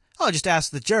was, "Oh, just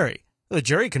ask the jury." The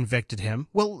jury convicted him.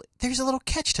 Well, there's a little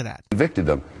catch to that. Convicted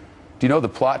them. Do you know the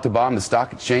plot to bomb the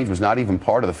stock exchange was not even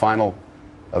part of the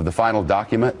final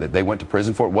document that they went to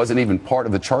prison for? It wasn't even part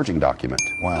of the charging document.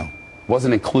 Wow.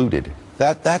 Wasn't included.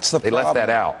 That's the problem. They left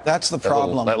that out. That's the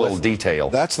problem. That little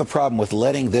detail. That's the problem with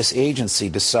letting this agency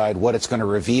decide what it's going to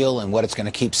reveal and what it's going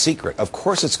to keep secret. Of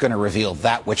course it's going to reveal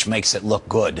that which makes it look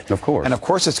good. Of course. And of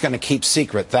course it's going to keep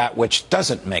secret that which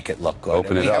doesn't make it look good.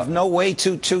 Open it up. We have no way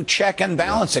to check and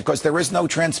balance it because there is no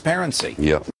transparency.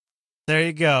 Yeah. There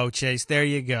you go, Chase. There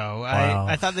you go. Wow.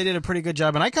 I thought they did a pretty good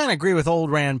job, and I kind of agree with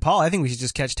old Rand Paul. I think we should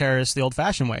just catch terrorists the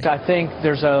old-fashioned way. I think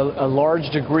there's a large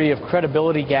degree of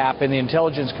credibility gap in the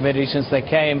Intelligence Committee since they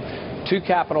came to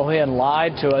Capitol Hill and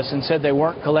lied to us and said they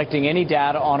weren't collecting any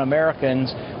data on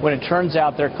Americans, when it turns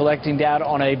out they're collecting data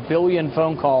on 1 billion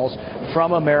phone calls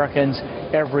from Americans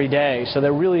every day. So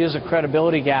there really is a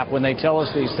credibility gap when they tell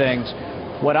us these things.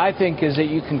 What I think is that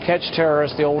you can catch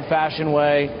terrorists the old-fashioned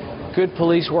way, good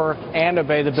police work, and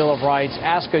obey the Bill of Rights,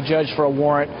 ask a judge for a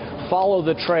warrant, follow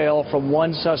the trail from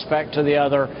one suspect to the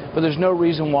other, but there's no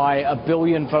reason why 1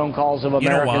 billion phone calls of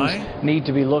Americans need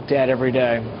to be looked at every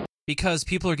day. Because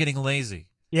people are getting lazy.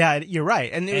 Yeah, you're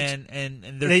right. And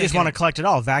they just want to collect it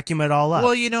all, vacuum it all up.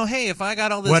 Well, hey, if I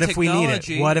got all this what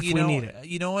technology... What if we need it? What if we need it?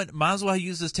 You know what? Might as well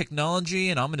use this technology,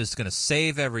 and I'm just going to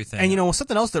save everything. And,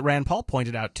 something else that Rand Paul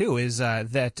pointed out, too, is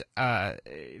that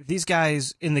these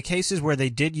guys, in the cases where they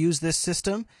did use this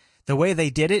system, the way they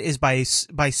did it is by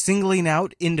singling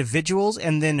out individuals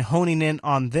and then honing in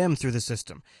on them through the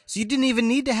system. So you didn't even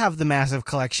need to have the massive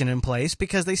collection in place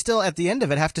because they still, at the end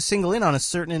of it, have to single in on a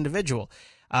certain individual.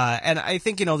 And I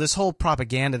think, this whole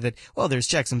propaganda that, well, there's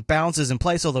checks and balances in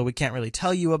place, although we can't really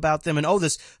tell you about them. And,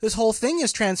 this whole thing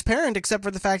is transparent, except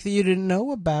for the fact that you didn't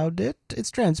know about it. It's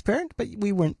transparent, but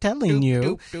we weren't telling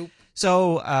you.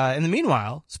 So, in the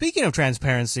meanwhile, speaking of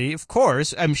transparency, of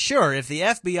course, I'm sure if the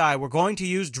FBI were going to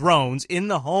use drones in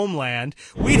the homeland,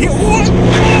 we'd hear,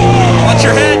 watch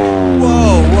your head!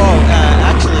 Whoa,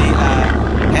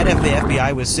 head of the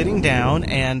FBI was sitting down,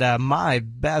 and my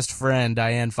best friend,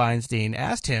 Dianne Feinstein,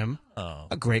 asked him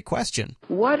a great question.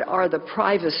 What are the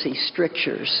privacy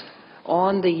strictures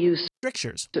on the use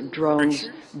of drones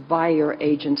by your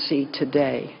agency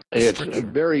today? It's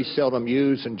very seldom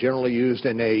used and generally used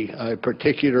in a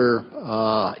particular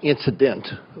incident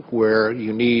where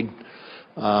you need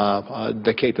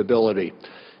the capability.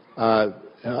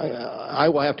 I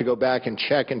will have to go back and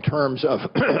check in terms of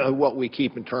what we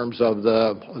keep in terms of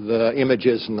the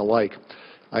images and the like.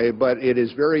 But it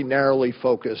is very narrowly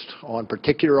focused on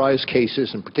particularized cases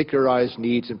and particularized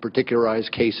needs and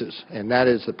particularized cases. And that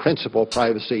is the principal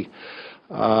privacy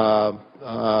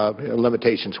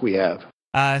limitations we have.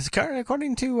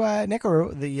 According to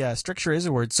Nico, the stricture is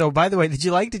a word. So, by the way, did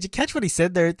you catch what he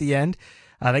said there at the end?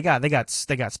 They got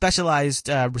specialized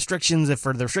restrictions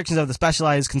for the restrictions of the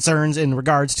specialized concerns in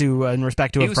respect to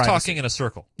privacy. He was talking in a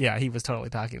circle. Yeah, he was totally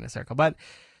talking in a circle. But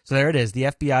so there it is. The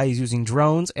FBI is using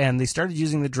drones, and they started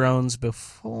using the drones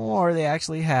before they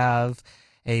actually have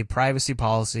a privacy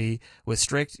policy with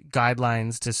strict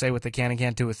guidelines to say what they can and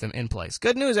can't do with them in place.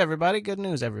 Good news, everybody. Good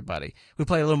news, everybody. We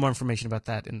play a little more information about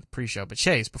that in the pre-show. But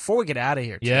Chase, before we get out of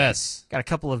here, yes, got a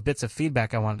couple of bits of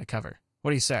feedback I wanted to cover.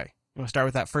 What do you say? You want to start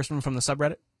with that first one from the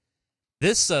subreddit?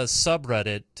 This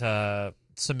subreddit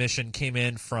submission came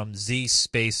in from Z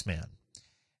Spaceman.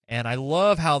 And I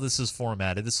love how this is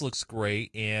formatted. This looks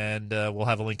great, and we'll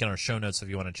have a link in our show notes if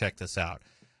you want to check this out.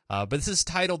 But this is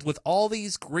titled, "With all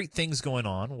these great things going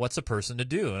on, what's a person to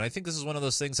do?" And I think this is one of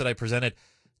those things that I presented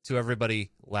to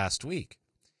everybody last week.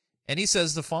 And he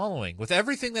says the following: "With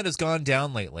everything that has gone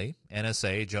down lately,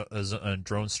 NSA,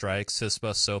 drone strikes,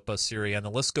 CISPA, SOPA, Syria, and the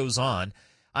list goes on,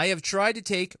 I have tried to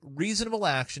take reasonable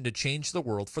action to change the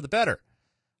world for the better.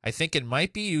 I think it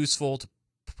might be useful to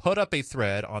put up a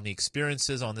thread on the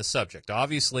experiences on this subject.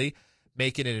 Obviously,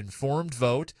 making an informed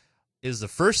vote is the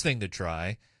first thing to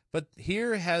try, but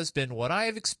here has been what I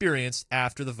have experienced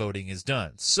after the voting is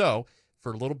done." So,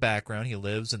 for a little background, he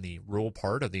lives in the rural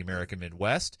part of the American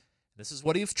Midwest. This is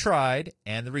what he's tried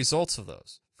and the results of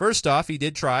those. First off, he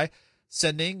did try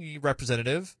sending a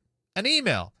representative an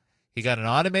email. He got an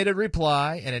automated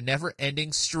reply and a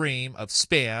never-ending stream of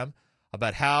spam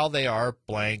about how they are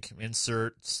blank,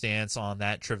 insert stance on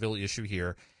that trivial issue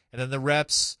here. And then the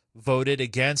reps voted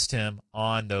against him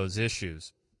on those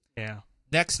issues. Yeah.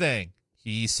 Next thing,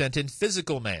 he sent in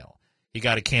physical mail. He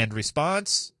got a canned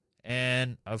response,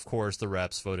 and, of course, the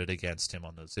reps voted against him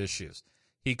on those issues.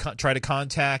 He tried to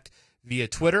contact via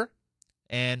Twitter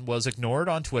and was ignored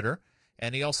on Twitter.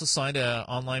 And he also signed an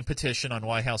online petition on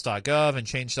whitehouse.gov and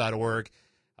change.org.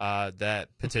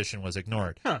 That petition was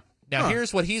ignored. Now,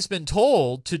 here's what he's been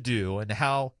told to do and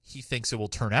how he thinks it will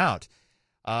turn out.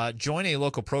 Join a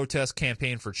local protest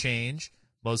campaign for change.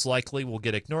 Most likely will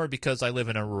get ignored because I live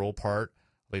in a rural part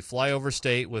of a flyover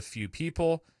state with few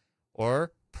people.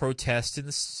 Or protest in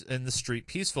the street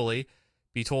peacefully.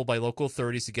 Be told by local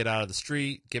authorities to get out of the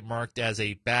street. Get marked as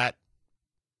a bat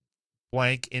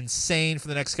blank insane for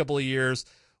the next couple of years.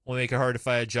 Will make it hard to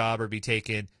find a job or be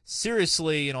taken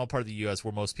seriously in all part of the U.S.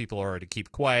 where most people are to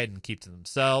keep quiet and keep to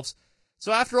themselves.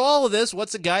 So after all of this,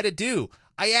 what's a guy to do?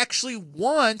 I actually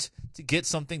want to get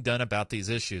something done about these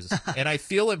issues, and I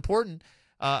feel important.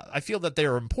 I feel that they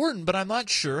are important, but I'm not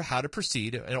sure how to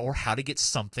proceed or how to get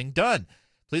something done.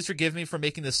 Please forgive me for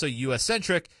making this so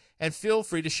U.S.-centric, and feel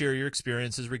free to share your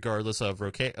experiences regardless of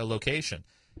location.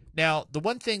 Now, the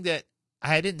one thing that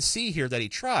I didn't see here that he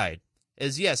tried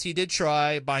is, yes, he did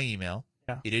try by email.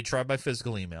 Yeah. He did try by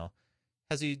physical email.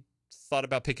 Has he thought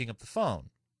about picking up the phone?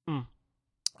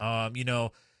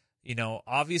 Obviously,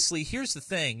 here's the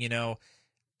thing,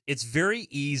 it's very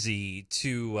easy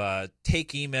to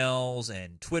take emails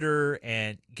and Twitter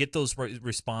and get those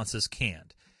responses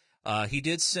canned. He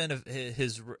did send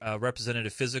his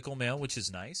representative physical mail, which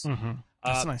is nice. Mm-hmm.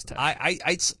 That's a nice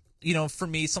touch. For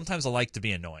me, sometimes I like to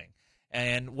be annoying.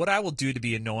 And what I will do to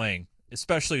be annoying,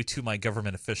 especially to my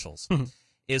government officials,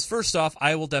 is first off,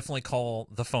 I will definitely call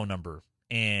the phone number,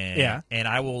 and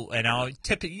I'll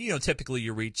typically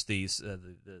you reach the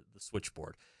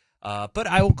switchboard, but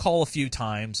I will call a few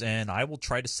times, and I will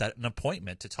try to set an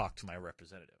appointment to talk to my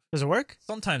representative. Does it work?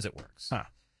 Sometimes it works. Huh.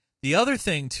 The other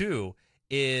thing too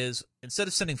is, instead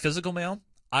of sending physical mail,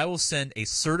 I will send a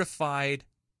certified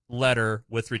letter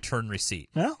with return receipt.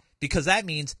 Yeah. Because that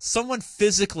means someone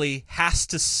physically has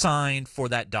to sign for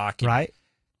that document. Right.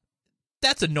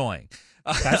 That's annoying.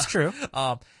 That's true.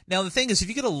 Now, the thing is, if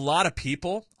you get a lot of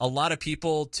people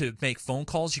to make phone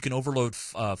calls, you can overload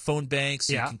phone banks.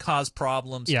 Yeah. You can cause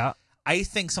problems. Yeah. I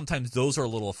think sometimes those are a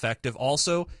little effective.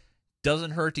 Also,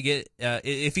 doesn't hurt to get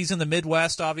if he's in the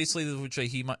Midwest, obviously, which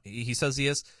he says he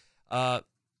is.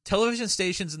 television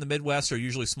stations in the Midwest are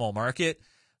usually small market.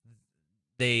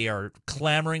 They are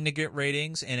clamoring to get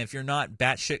ratings, and if you're not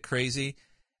batshit crazy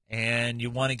and you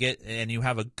want to get, and you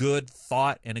have a good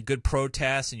thought and a good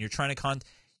protest, and you're trying to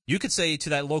you could say to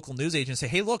that local news agency,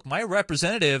 hey, look, my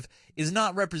representative is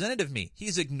not representative of me.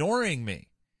 He's ignoring me.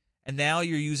 And now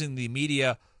you're using the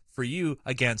media for you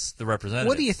against the representative.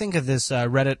 What do you think of this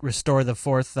Reddit Restore the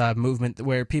 4th movement,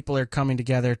 where people are coming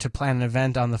together to plan an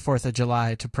event on the 4th of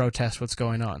July to protest what's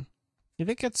going on? You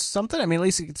think it's something? I mean, at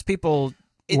least it's people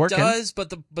working. It does, but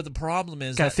the problem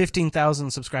is got 15,000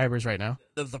 subscribers right now.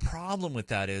 The problem with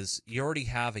that is you already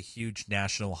have a huge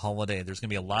national holiday. There's going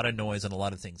to be a lot of noise and a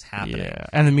lot of things happening. Yeah,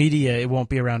 and the media, it won't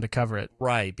be around to cover it.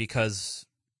 Right, because...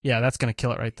 Yeah, that's going to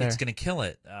kill it right there. It's going to kill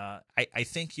it. I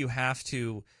think you have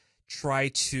to try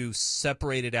to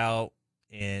separate it out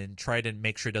and try to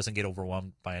make sure it doesn't get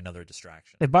overwhelmed by another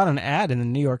distraction. They bought an ad in the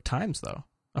New York Times, though.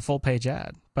 A full-page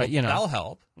ad. But, you know. That'll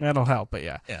help. That'll help, but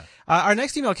yeah. Yeah. Our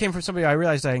next email came from somebody. I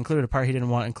realized I included a part he didn't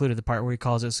want included, the part where he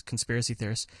calls us conspiracy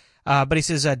theorists. But he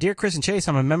says, Dear Chris and Chase,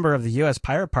 I'm a member of the U.S.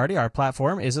 Pirate Party. Our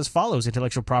platform is as follows: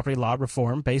 intellectual property law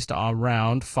reform based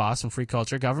around FOSS and free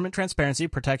culture, government transparency,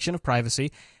 protection of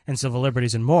privacy, and civil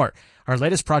liberties, and more. Our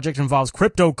latest project involves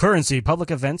cryptocurrency,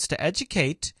 public events to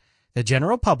educate the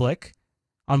general public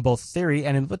on both theory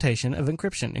and implementation of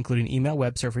encryption, including email,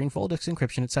 web surfing, full disk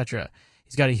encryption, etc.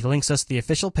 He links us to the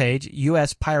official page,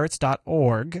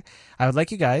 uspirates.org. I would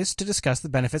like you guys to discuss the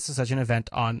benefits of such an event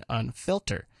on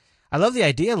Unfilter. I love the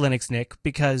idea, Linux Nick,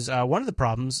 because one of the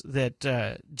problems that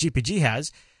GPG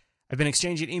has, I've been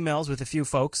exchanging emails with a few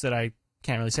folks that I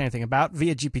can't really say anything about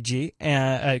via GPG,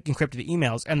 encrypted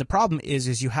emails, and the problem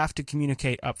is you have to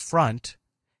communicate up front,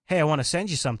 hey, I want to send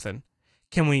you something.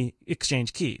 Can we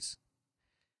exchange keys?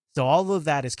 So all of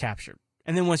that is captured.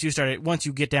 And then once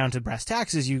you get down to brass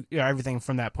taxes, everything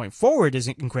from that point forward is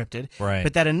encrypted. Right.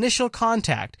 But that initial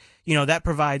contact, that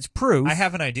provides proof. I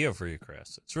have an idea for you,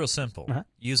 Chris. It's real simple.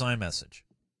 Use iMessage.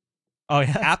 Oh,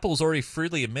 yeah? Apple's already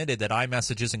freely admitted that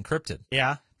iMessage is encrypted.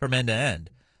 Yeah. From end to end.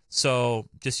 So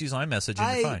just use iMessage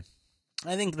and you're fine.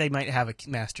 I think they might have a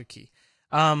master key.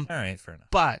 All right, fair enough.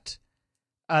 But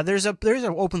there's an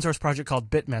open source project called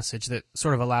BitMessage that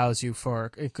sort of allows you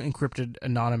for encrypted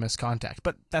anonymous contact,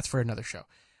 but that's for another show.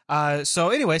 So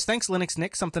anyways, thanks Linux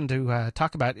Nick, something to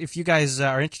talk about. If you guys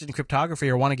are interested in cryptography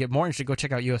or want to get more, you should go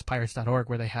check out uspirates.org,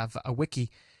 where they have a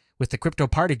wiki with the crypto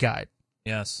party guide.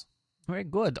 Yes. Very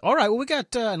good. All right, well, we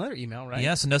got another email, right?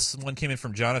 Yes, and this one came in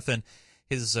from Jonathan.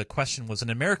 His question was an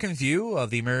American view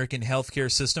of the American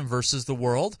healthcare system versus the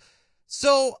world.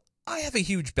 So I have a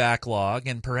huge backlog,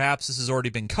 and perhaps this has already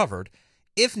been covered.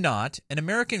 If not, an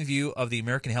American view of the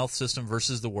American health system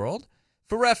versus the world.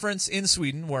 For reference, in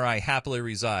Sweden, where I happily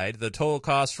reside, the total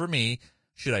cost for me,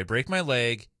 should I break my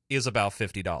leg, is about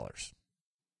 $50.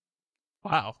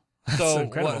 Wow. That's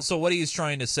incredible. So what he's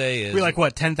trying to say is... We're like,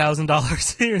 what,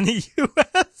 $10,000 here in the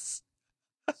U.S.?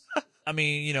 I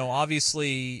mean,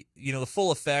 obviously, the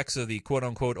full effects of the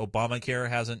quote-unquote Obamacare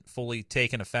hasn't fully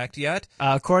taken effect yet.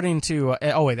 According to...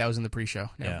 oh, wait, that was in the pre-show.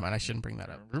 Never mind, I shouldn't bring that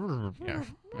up. Yeah,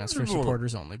 that's for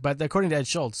supporters only. But according to Ed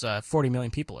Schultz, 40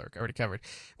 million people are already covered.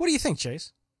 What do you think,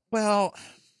 Chase? Well,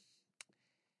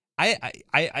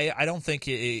 I don't think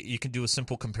you can do a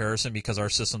simple comparison because our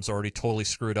system's already totally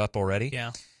screwed up already.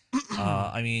 Yeah.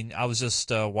 I mean, I was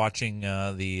just watching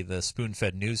the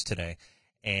spoon-fed news today,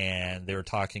 and they were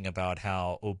talking about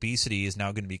how obesity is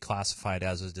now going to be classified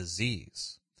as a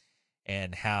disease,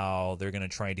 and how they're going to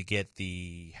try to get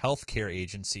the healthcare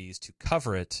agencies to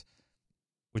cover it,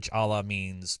 which a la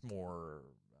means more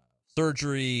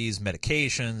surgeries,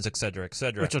 medications, et cetera, et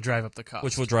cetera. Which will drive up the cost.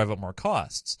 Which will drive up more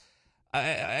costs.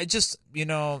 I just,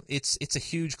 it's a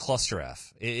huge cluster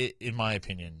F, in my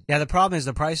opinion. Yeah, the problem is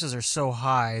the prices are so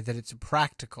high that it's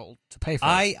impractical to pay for.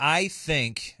 I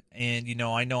think, and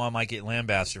I know I might get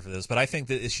lambasted for this, but I think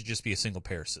that it should just be a single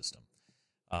payer system.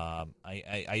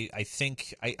 I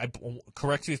think,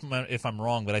 correct me if I'm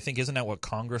wrong, but I think isn't that what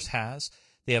Congress has?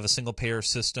 They have a single payer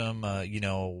system,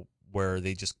 where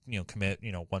they just commit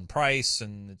one price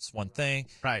and it's one thing.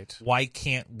 Right. Why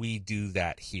can't we do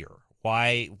that here?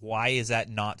 Why is that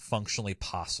not functionally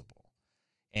possible?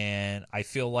 And I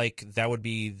feel like that would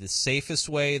be the safest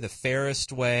way, the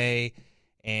fairest way,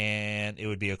 and it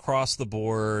would be across the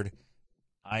board.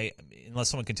 Unless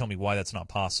someone can tell me why that's not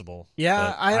possible.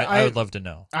 Yeah, I would love to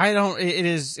know. I don't.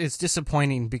 It's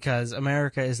disappointing because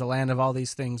America is the land of all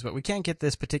these things, but we can't get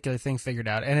this particular thing figured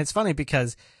out. And it's funny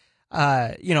because,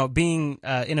 being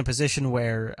in a position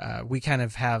where we kind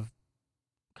of have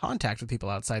contact with people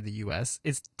outside the U.S.,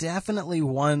 it's definitely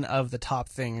one of the top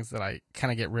things that I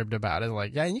kind of get ribbed about. Is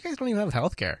like, yeah, you guys don't even have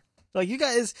healthcare. Like, you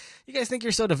guys think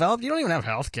you're so developed? You don't even have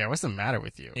health care. What's the matter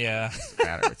with you? Yeah. What's the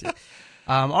matter with you?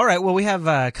 All right. Well, we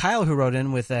have Kyle who wrote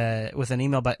in with an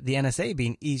email about the NSA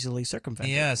being easily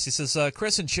circumvented. Yes, he says,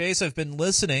 Chris and Chase, I've been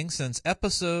listening since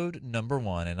episode number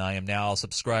 1, and I am now a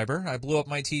subscriber. I blew up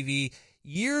my TV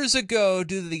years ago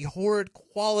due to the horrid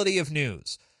quality of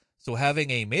news. So having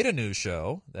a meta news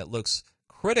show that looks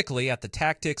critically at the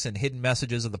tactics and hidden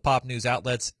messages of the pop news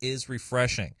outlets is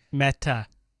refreshing. Meta.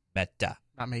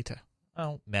 Not meta.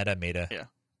 Oh, meta. Yeah.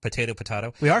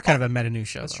 Potato. We are kind of a meta news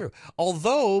show. That's true.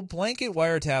 Although blanket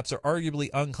wiretaps are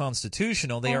arguably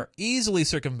unconstitutional, they are easily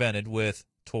circumvented with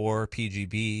Tor,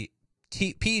 PGP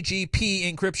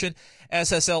encryption,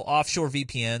 SSL offshore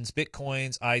VPNs,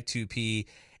 Bitcoins, I2P,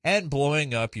 and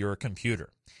blowing up your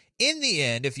computer. In the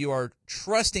end, if you are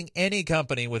trusting any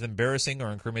company with embarrassing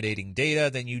or incriminating data,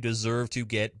 then you deserve to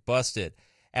get busted.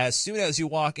 As soon as you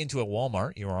walk into a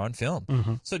Walmart, you are on film.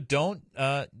 Mm-hmm. So don't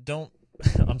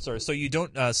I'm sorry. So you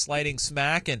don't sliding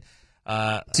smack and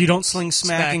so you don't sling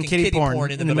smack and kitty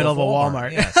porn in the middle of a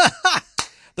Walmart. Yes.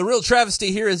 The real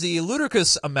travesty here is the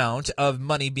ludicrous amount of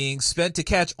money being spent to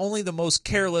catch only the most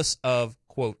careless of,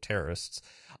 quote, terrorists.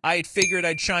 I figured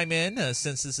I'd chime in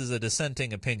since this is a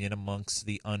dissenting opinion amongst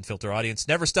the Unfilter audience.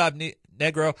 Never stop,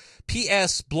 Negro.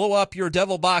 P.S. Blow up your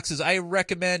devil boxes. I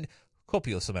recommend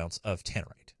copious amounts of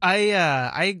tannerite.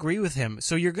 I agree with him.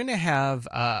 So you're going to have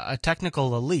a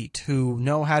technical elite who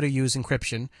know how to use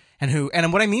encryption,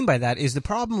 and what I mean by that is the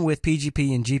problem with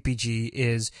PGP and GPG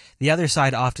is the other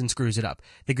side often screws it up.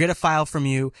 They get a file from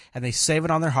you and they save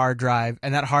it on their hard drive,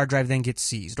 and that hard drive then gets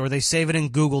seized, or they save it in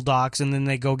Google Docs and then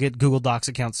they go get Google Docs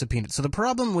accounts subpoenaed. So the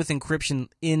problem with encryption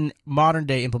in modern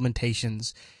day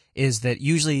implementations is that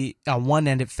usually on one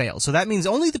end it fails. So that means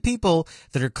only the people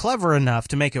that are clever enough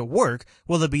to make it work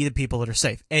will be the people that are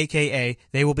safe, a.k.a.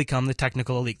 they will become the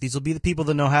technical elite. These will be the people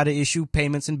that know how to issue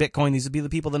payments in Bitcoin. These will be the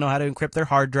people that know how to encrypt their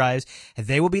hard drives, and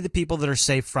they will be the people that are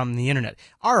safe from the internet.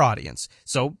 Our audience.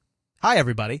 So, hi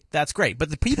everybody, that's great. But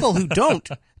the people who don't,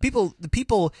 the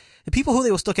people who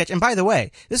they will still catch, and by the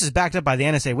way, this is backed up by the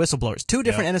NSA whistleblowers. 2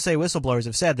 different NSA whistleblowers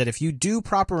have said that if you do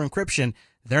proper encryption,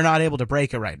 they're not able to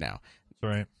break it right now.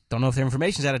 That's right. Don't know if their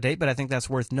information's out of date, but I think that's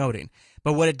worth noting.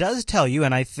 But what it does tell you,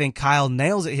 and I think Kyle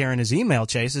nails it here in his email,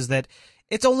 Chase, is that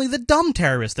it's only the dumb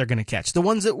terrorists they're going to catch, the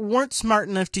ones that weren't smart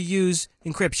enough to use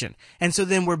encryption. And so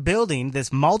then we're building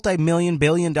this multi-million,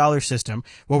 billion-dollar system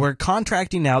where we're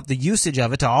contracting out the usage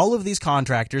of it to all of these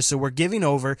contractors. So we're giving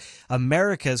over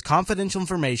America's confidential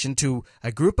information to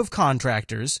a group of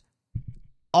contractors,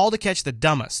 all to catch the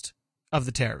dumbest of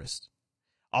the terrorists.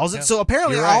 So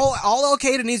apparently all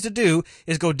Al-Qaeda needs to do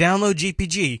is go download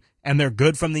GPG, and they're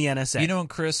good from the NSA. You know,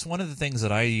 Chris, one of the things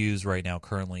that I use right now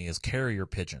currently is Carrier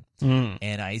Pigeon.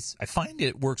 And I find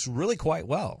it works really quite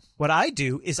well. What I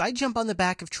do is I jump on the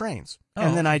back of trains,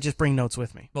 and then I just bring notes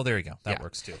with me. Well, there you go. That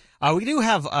works too. We do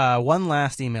have one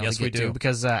last email to get to,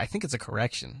 because I think it's a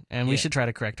correction, and we should try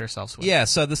to correct ourselves with it. Yeah,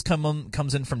 so this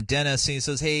comes in from Dennis. He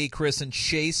says, hey, Chris and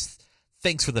Chase,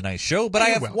 thanks for the nice show, but I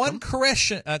have one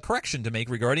correction to make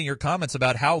regarding your comments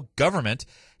about how government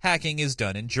hacking is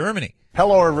done in Germany.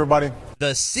 Hello, everybody.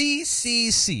 The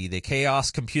CCC, the Chaos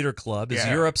Computer Club, is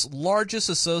Europe's largest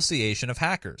association of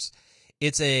hackers.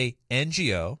 It's a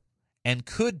NGO and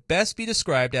could best be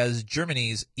described as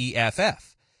Germany's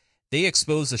EFF. They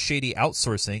expose the shady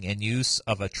outsourcing and use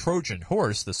of a Trojan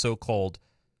horse, the so-called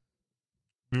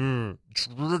Janer,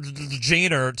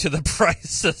 to the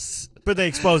prices. But they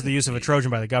exposed the use of a Trojan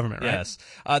by the government, right? Yes.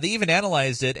 They even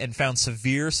analyzed it and found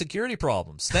severe security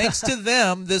problems. Thanks to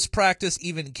them, this practice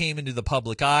even came into the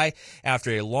public eye. After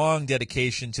a long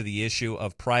dedication to the issue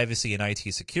of privacy and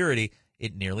IT security,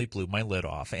 it nearly blew my lid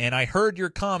off. And I heard your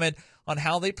comment on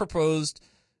how they proposed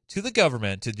to the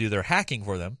government to do their hacking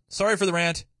for them. Sorry for the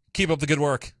rant. Keep up the good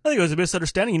work. I think it was a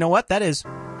misunderstanding. You know what? That is...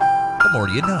 the more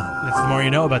you know. That's the more you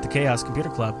know about the Chaos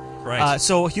Computer Club. Right.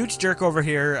 So, huge jerk over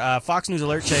here. Fox News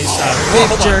alert, Chase. Big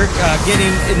jerk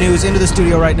getting news into the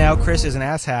studio right now. Chris is an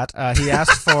asshat. He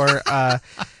asked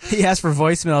for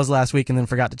voicemails last week and then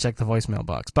forgot to check the voicemail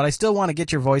box. But I still want to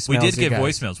get your voicemails. We did get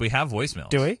voicemails. We have voicemails.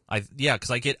 Do we? Yeah,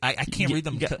 because I can't read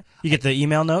them. You get the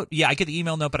email note? Yeah, I get the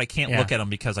email note, but I can't look at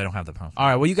them because I don't have the phone. All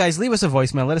right. Well, you guys leave us a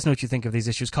voicemail. Let us know what you think of these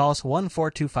issues. Call us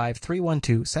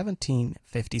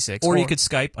 1-425-312-1756. Or you could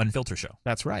Skype Unfilter Show.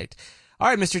 That's right. All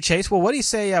right, Mr. Chase. Well, what do you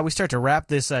say we start to wrap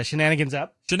this shenanigans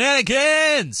up?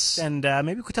 Shenanigans! And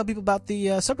maybe we could tell people about the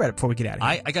subreddit before we get out of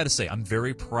here. I got to say, I'm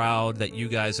very proud that you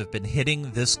guys have been hitting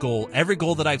this goal, every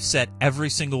goal that I've set every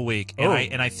single week.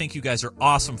 And I think you guys are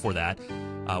awesome for that.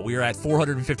 We are at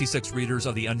 456 readers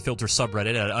of the Unfilter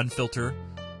subreddit at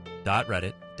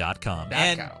unfilter.reddit.com.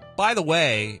 And by the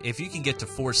way, if you can get to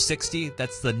 460,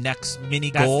 that's the next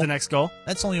mini That's goal. the next goal.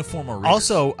 That's only 4 more readers.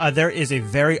 Also, there is a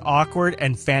very awkward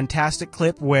and fantastic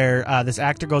clip where this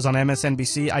actor goes on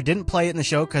MSNBC. I didn't play it in the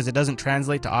show because it doesn't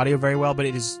translate to audio very well, but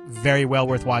it is very well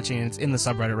worth watching, and it's in the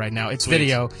subreddit right now. It's Sweet.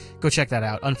 video. Go check that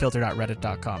out,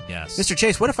 unfilter.reddit.com. Yes. Mr.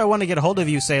 Chase, what if I want to get a hold of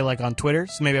you, say, like on Twitter?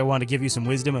 So maybe I want to give you some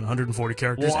wisdom in 140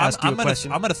 characters, ask you a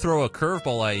question. I'm going to throw a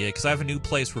curveball at you because I have a new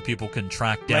place where people can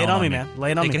track down Lay it on me, man. Lay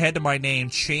it on They me. can head to my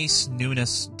name,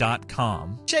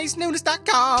 chasenunes.com.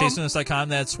 chasenunes.com. chasenunes.com.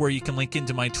 That's where you can link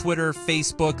into my Twitter,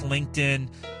 Facebook, LinkedIn,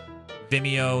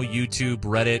 Vimeo, YouTube,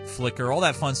 Reddit, Flickr, all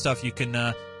that fun stuff. You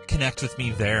can connect with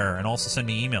me there and also send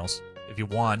me emails if you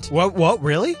want. What?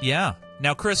 Really? Yeah.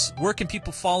 Now, Chris, where can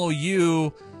people follow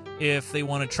you if they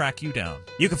want to track you down?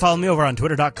 You can follow me over on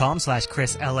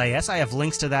twitter.com/ChrisLAS. I have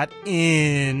links to that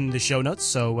in the show notes,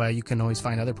 so you can always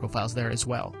find other profiles there as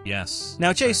well. Yes.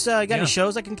 Now, Chase, you got any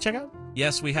shows I can check out?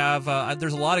 Yes, we have.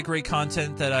 There's a lot of great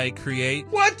content that I create.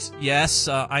 What? Yes,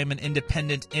 I'm an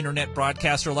independent internet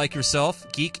broadcaster like yourself.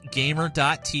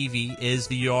 GeekGamer.tv is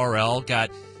the URL.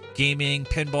 Got gaming,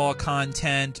 pinball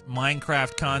content,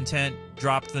 Minecraft content.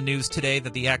 Dropped the news today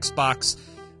that the Xbox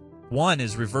One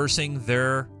is reversing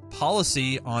their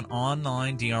policy on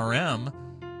online DRM,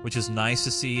 which is nice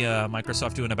to see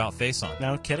Microsoft do an about-face on.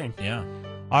 No kidding. Yeah.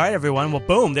 All right, everyone. Well,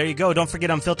 boom. There you go. Don't forget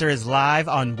Unfilter is live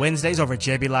on Wednesdays over at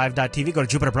jblive.tv. Go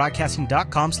to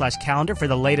jupiterbroadcasting.com/calendar for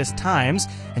the latest times.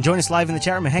 And join us live in the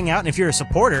chat room and hang out. And if you're a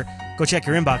supporter, go check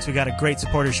your inbox. We got a great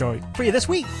supporter show for you this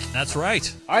week. That's right.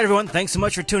 All right, everyone. Thanks so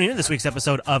much for tuning in to this week's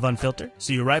episode of Unfilter.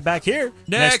 See you right back here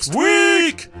next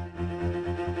week.